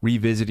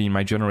revisiting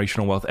my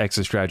generational wealth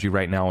exit strategy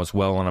right now as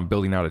well, and I'm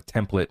building out a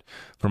template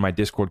for my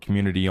Discord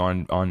community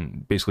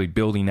on basically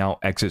building out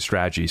exit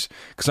strategies.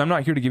 Because I'm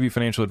not here to give you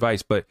financial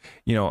advice, but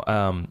you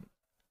know,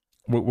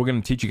 we're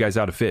going to teach you guys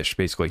how to fish,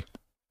 basically.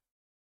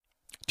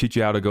 Teach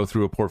you how to go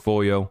through a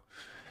portfolio,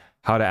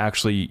 how to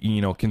actually,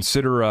 you know,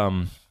 consider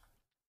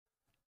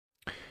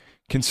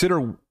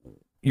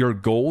your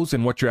goals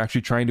and what you're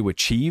actually trying to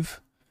achieve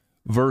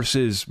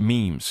versus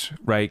memes,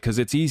 right? Because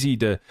it's easy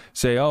to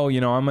say, oh, you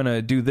know, I'm going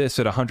to do this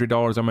at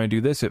 $100. I'm going to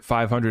do this at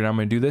 $500. I'm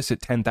going to do this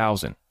at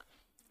 10,000.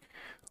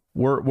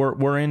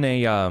 We're in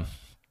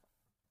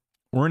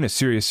a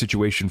serious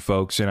situation,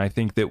 folks, and I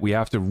think that we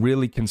have to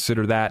really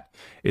consider that.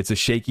 It's a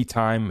shaky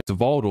time. It's a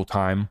volatile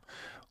time.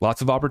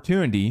 Lots of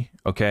opportunity,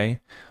 okay?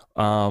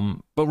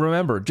 But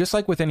remember, just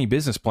like with any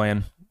business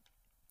plan,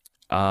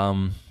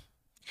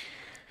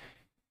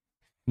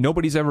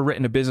 nobody's ever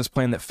written a business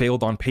plan that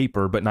failed on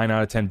paper, but 9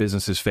 out of 10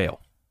 businesses fail.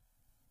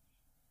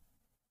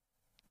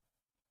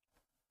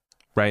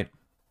 Right?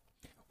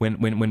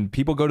 When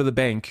people go to the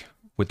bank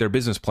with their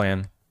business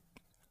plan,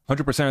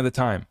 100% of the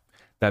time,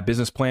 that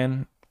business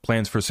plan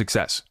plans for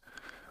success,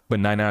 but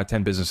 9 out of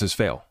 10 businesses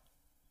fail.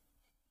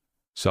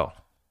 So,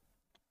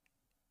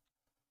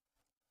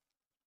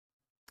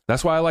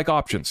 That's why I like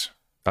options.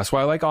 That's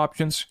why I like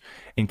options.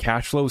 And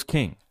cash flow is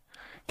king.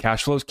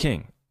 Cash flow is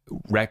king.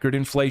 Record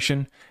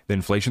inflation. The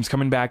inflation's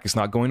coming back. It's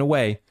not going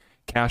away.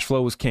 Cash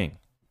flow is king.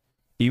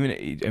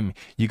 Even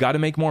you got to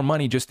make more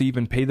money just to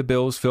even pay the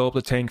bills, fill up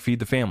the tank, feed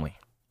the family.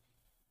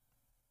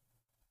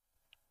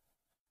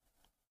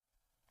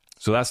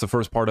 So that's the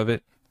first part of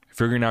it.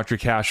 Figuring out your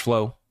cash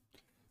flow,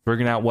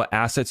 figuring out what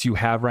assets you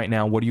have right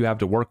now. What do you have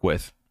to work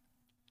with?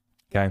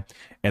 Okay.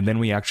 And then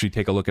we actually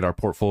take a look at our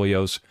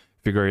portfolios,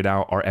 figure it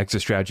out, our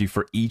exit strategy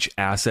for each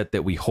asset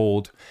that we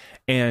hold.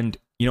 And,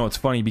 you know, it's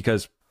funny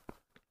because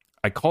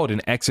I call it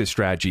an exit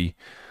strategy.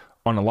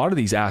 On a lot of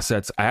these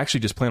assets, I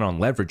actually just plan on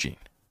leveraging.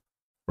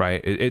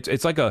 Right?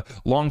 It's like a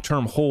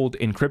long-term hold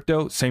in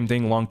crypto. Same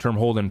thing, long-term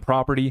hold in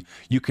property.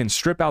 You can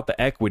strip out the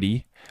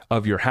equity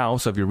of your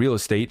house, of your real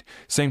estate.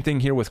 Same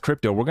thing here with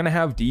crypto. We're going to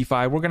have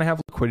DeFi. We're going to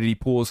have liquidity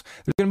pools.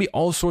 There's going to be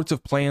all sorts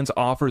of plans,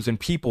 offers, and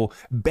people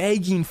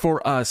begging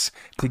for us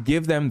to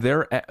give them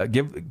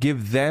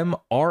give them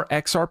our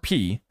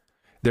XRP.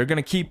 They're going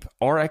to keep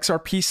our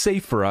XRP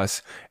safe for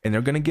us, and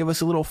they're going to give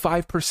us a little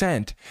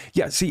 5%.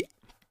 Yeah, see,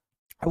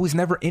 I was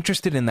never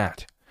interested in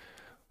that.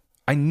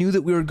 I knew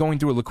that we were going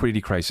through a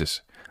liquidity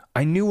crisis.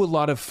 I knew a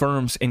lot of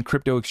firms and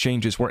crypto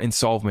exchanges were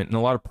insolvent, and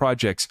a lot of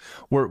projects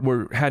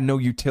had no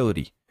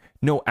utility,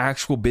 no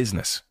actual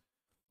business.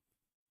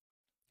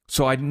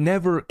 So I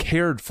never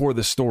cared for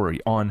the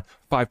story on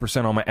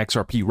 5% on my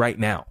XRP right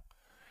now.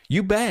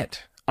 You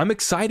bet. I'm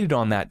excited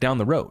on that down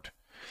the road.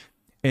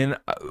 And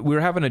we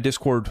were having a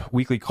Discord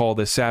weekly call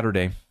this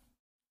Saturday,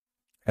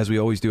 as we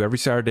always do. Every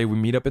Saturday we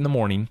meet up in the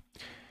morning,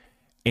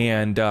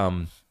 and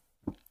I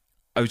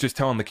was just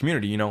telling the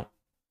community, you know,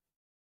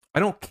 I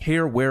don't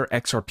care where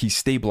XRP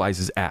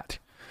stabilizes at.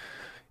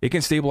 It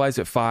can stabilize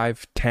at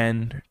 $5,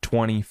 $10,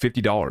 $20,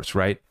 $50,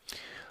 right?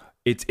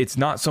 It's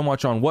not so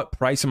much on what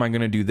price am I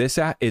going to do this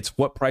at, it's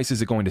what price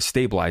is it going to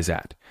stabilize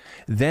at.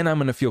 Then I'm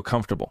going to feel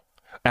comfortable.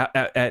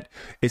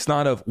 It's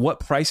not of what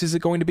price is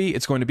it going to be,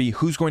 it's going to be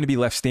who's going to be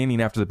left standing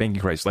after the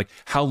banking crisis. Like,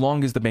 how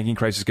long is the banking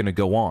crisis going to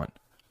go on?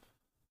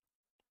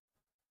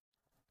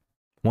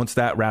 Once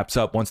that wraps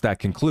up, once that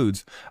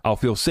concludes, I'll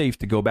feel safe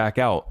to go back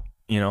out,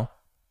 you know?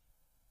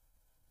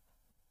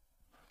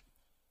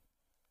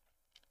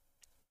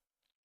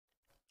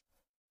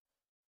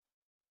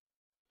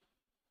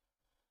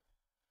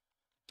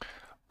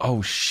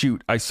 Oh,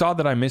 shoot. I saw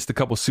that I missed a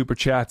couple super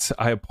chats.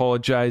 I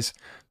apologize.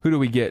 Who do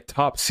we get?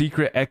 Top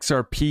Secret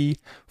XRP,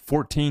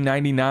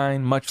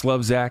 $14.99. Much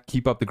love, Zach.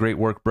 Keep up the great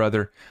work,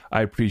 brother.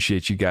 I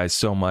appreciate you guys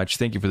so much.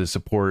 Thank you for the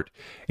support.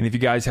 And if you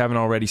guys haven't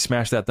already,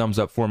 smash that thumbs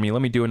up for me.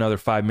 Let me do another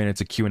 5 minutes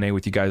of Q&A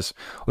with you guys.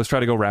 Let's try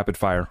to go rapid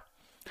fire.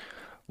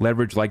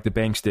 Leverage like the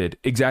banks did.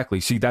 Exactly.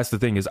 See, that's the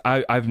thing is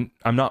I'm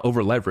not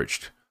over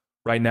leveraged.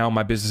 Right now,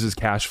 my business is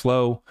cash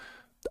flow.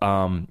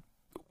 You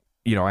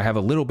know, I have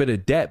a little bit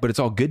of debt, but it's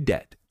all good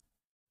debt.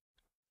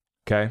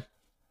 Okay.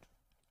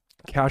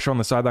 Cash on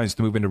the sidelines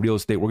to move into real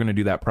estate. We're going to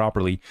do that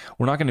properly.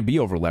 We're not going to be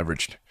over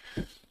leveraged.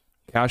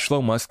 Cash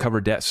flow must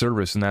cover debt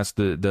service. And that's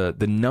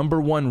the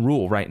number one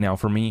rule right now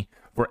for me,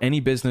 for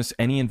any business,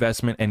 any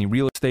investment, any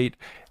real estate.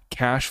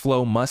 Cash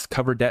flow must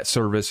cover debt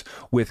service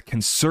with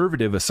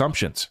conservative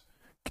assumptions.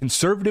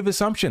 Conservative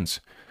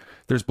assumptions.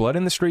 There's blood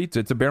in the streets.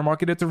 It's a bear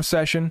market. It's a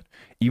recession.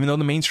 Even though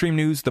the mainstream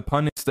news, the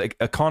pundits, the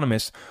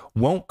economists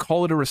won't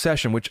call it a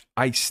recession, which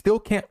I still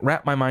can't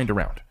wrap my mind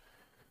around.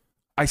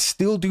 I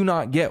still do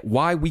not get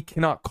why we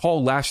cannot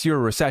call last year a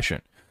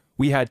recession.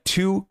 We had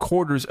 2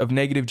 quarters of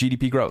negative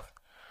GDP growth.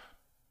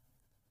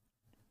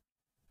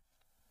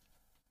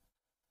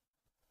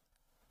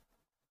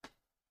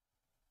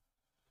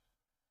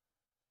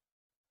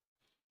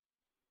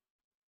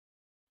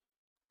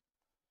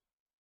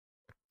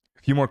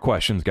 A few more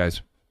questions,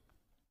 guys.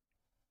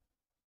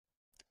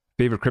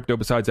 Favorite crypto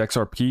besides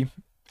XRP?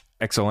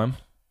 XLM?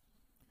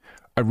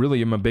 I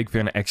really am a big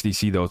fan of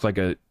XDC, though. It's like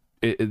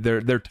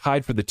they're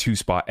tied for the 2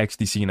 spot,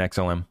 XDC and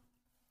XLM.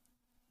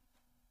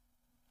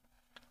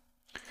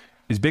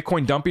 Is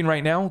Bitcoin dumping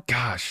right now?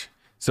 Gosh.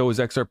 So is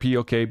XRP.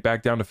 Okay,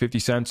 back down to 50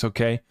 cents.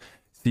 Okay.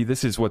 See,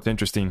 this is what's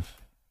interesting.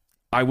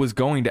 I was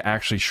going to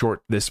actually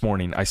short this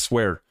morning. I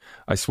swear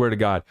to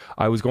God.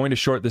 I was going to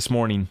short this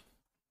morning,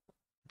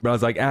 but I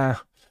was like,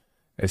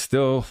 it's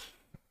still,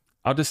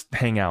 I'll just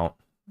hang out.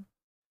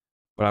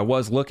 But I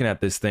was looking at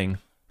this thing.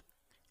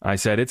 I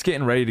said, it's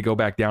getting ready to go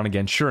back down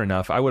again. Sure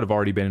enough, I would have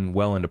already been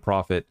well into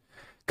profit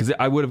because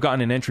I would have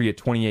gotten an entry at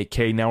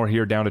 28K. Now we're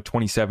here down to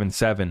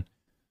 27.7.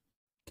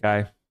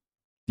 Okay.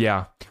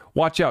 Yeah.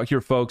 Watch out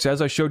here, folks.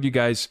 As I showed you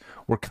guys,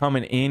 we're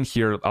coming in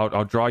here.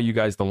 I'll draw you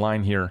guys the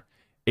line here.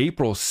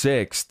 April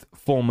 6th,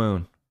 full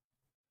moon.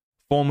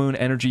 Full moon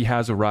energy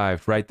has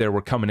arrived right there.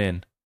 We're coming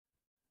in.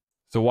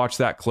 So watch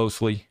that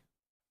closely.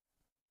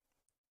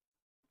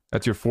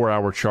 That's your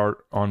 4-hour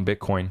chart on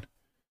Bitcoin.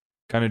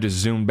 Kind of just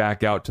zoom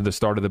back out to the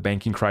start of the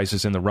banking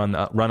crisis and the run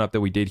up that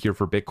we did here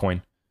for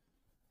Bitcoin.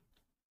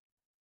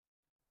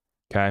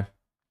 Okay.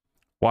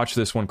 Watch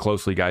this one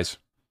closely, guys.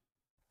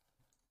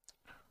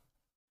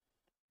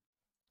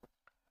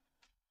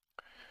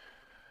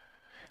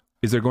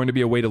 Is there going to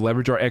be a way to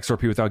leverage our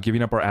XRP without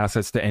giving up our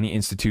assets to any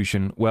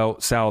institution? Well,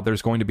 Sal,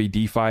 there's going to be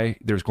DeFi.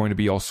 There's going to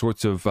be all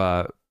sorts of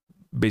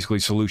basically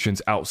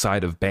solutions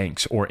outside of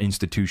banks or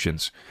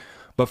institutions.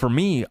 But for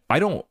me, I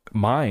don't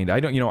mind. I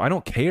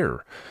don't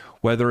care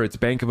whether it's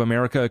Bank of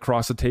America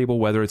across the table,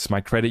 whether it's my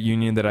credit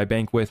union that I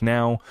bank with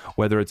now,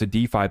 whether it's a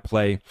DeFi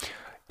play.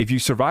 If you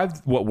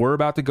survive what we're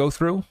about to go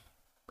through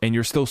and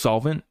you're still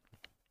solvent,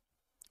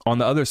 on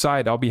the other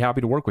side, I'll be happy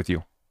to work with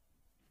you.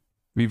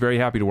 Be very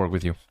happy to work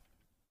with you.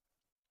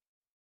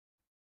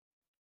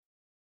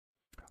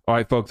 All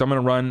right, folks, I'm going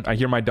to run. I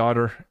hear my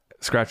daughter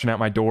scratching at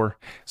my door,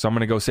 so I'm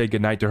going to go say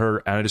goodnight to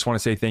her. And I just want to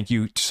say thank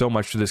you so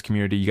much to this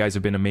community. You guys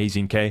have been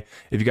amazing, okay?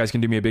 If you guys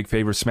can do me a big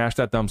favor, smash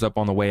that thumbs up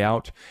on the way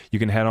out. You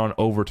can head on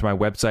over to my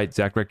website,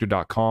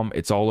 zachrector.com.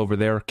 It's all over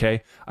there,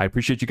 okay? I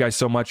appreciate you guys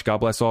so much. God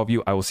bless all of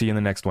you. I will see you in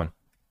the next one.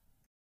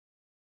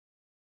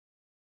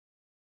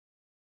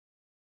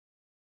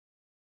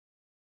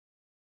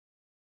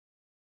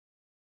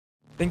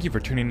 Thank you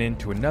for tuning in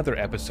to another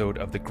episode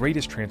of The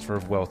Greatest Transfer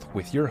of Wealth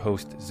with your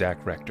host,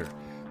 Zach Rector.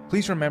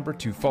 Please remember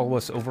to follow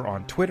us over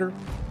on Twitter,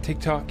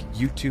 TikTok,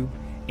 YouTube,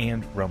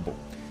 and Rumble.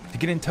 To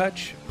get in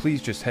touch,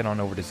 please just head on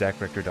over to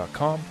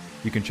zachrector.com.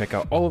 You can check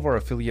out all of our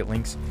affiliate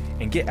links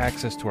and get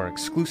access to our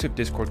exclusive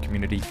Discord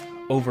community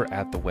over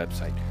at the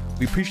website.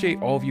 We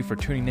appreciate all of you for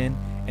tuning in,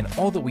 and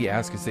all that we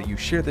ask is that you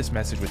share this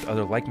message with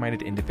other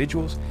like-minded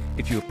individuals.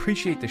 If you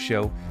appreciate the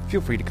show,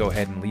 feel free to go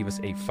ahead and leave us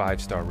a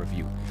 5-star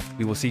review.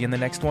 We will see you in the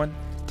next one.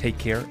 Take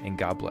care and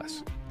God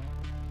bless.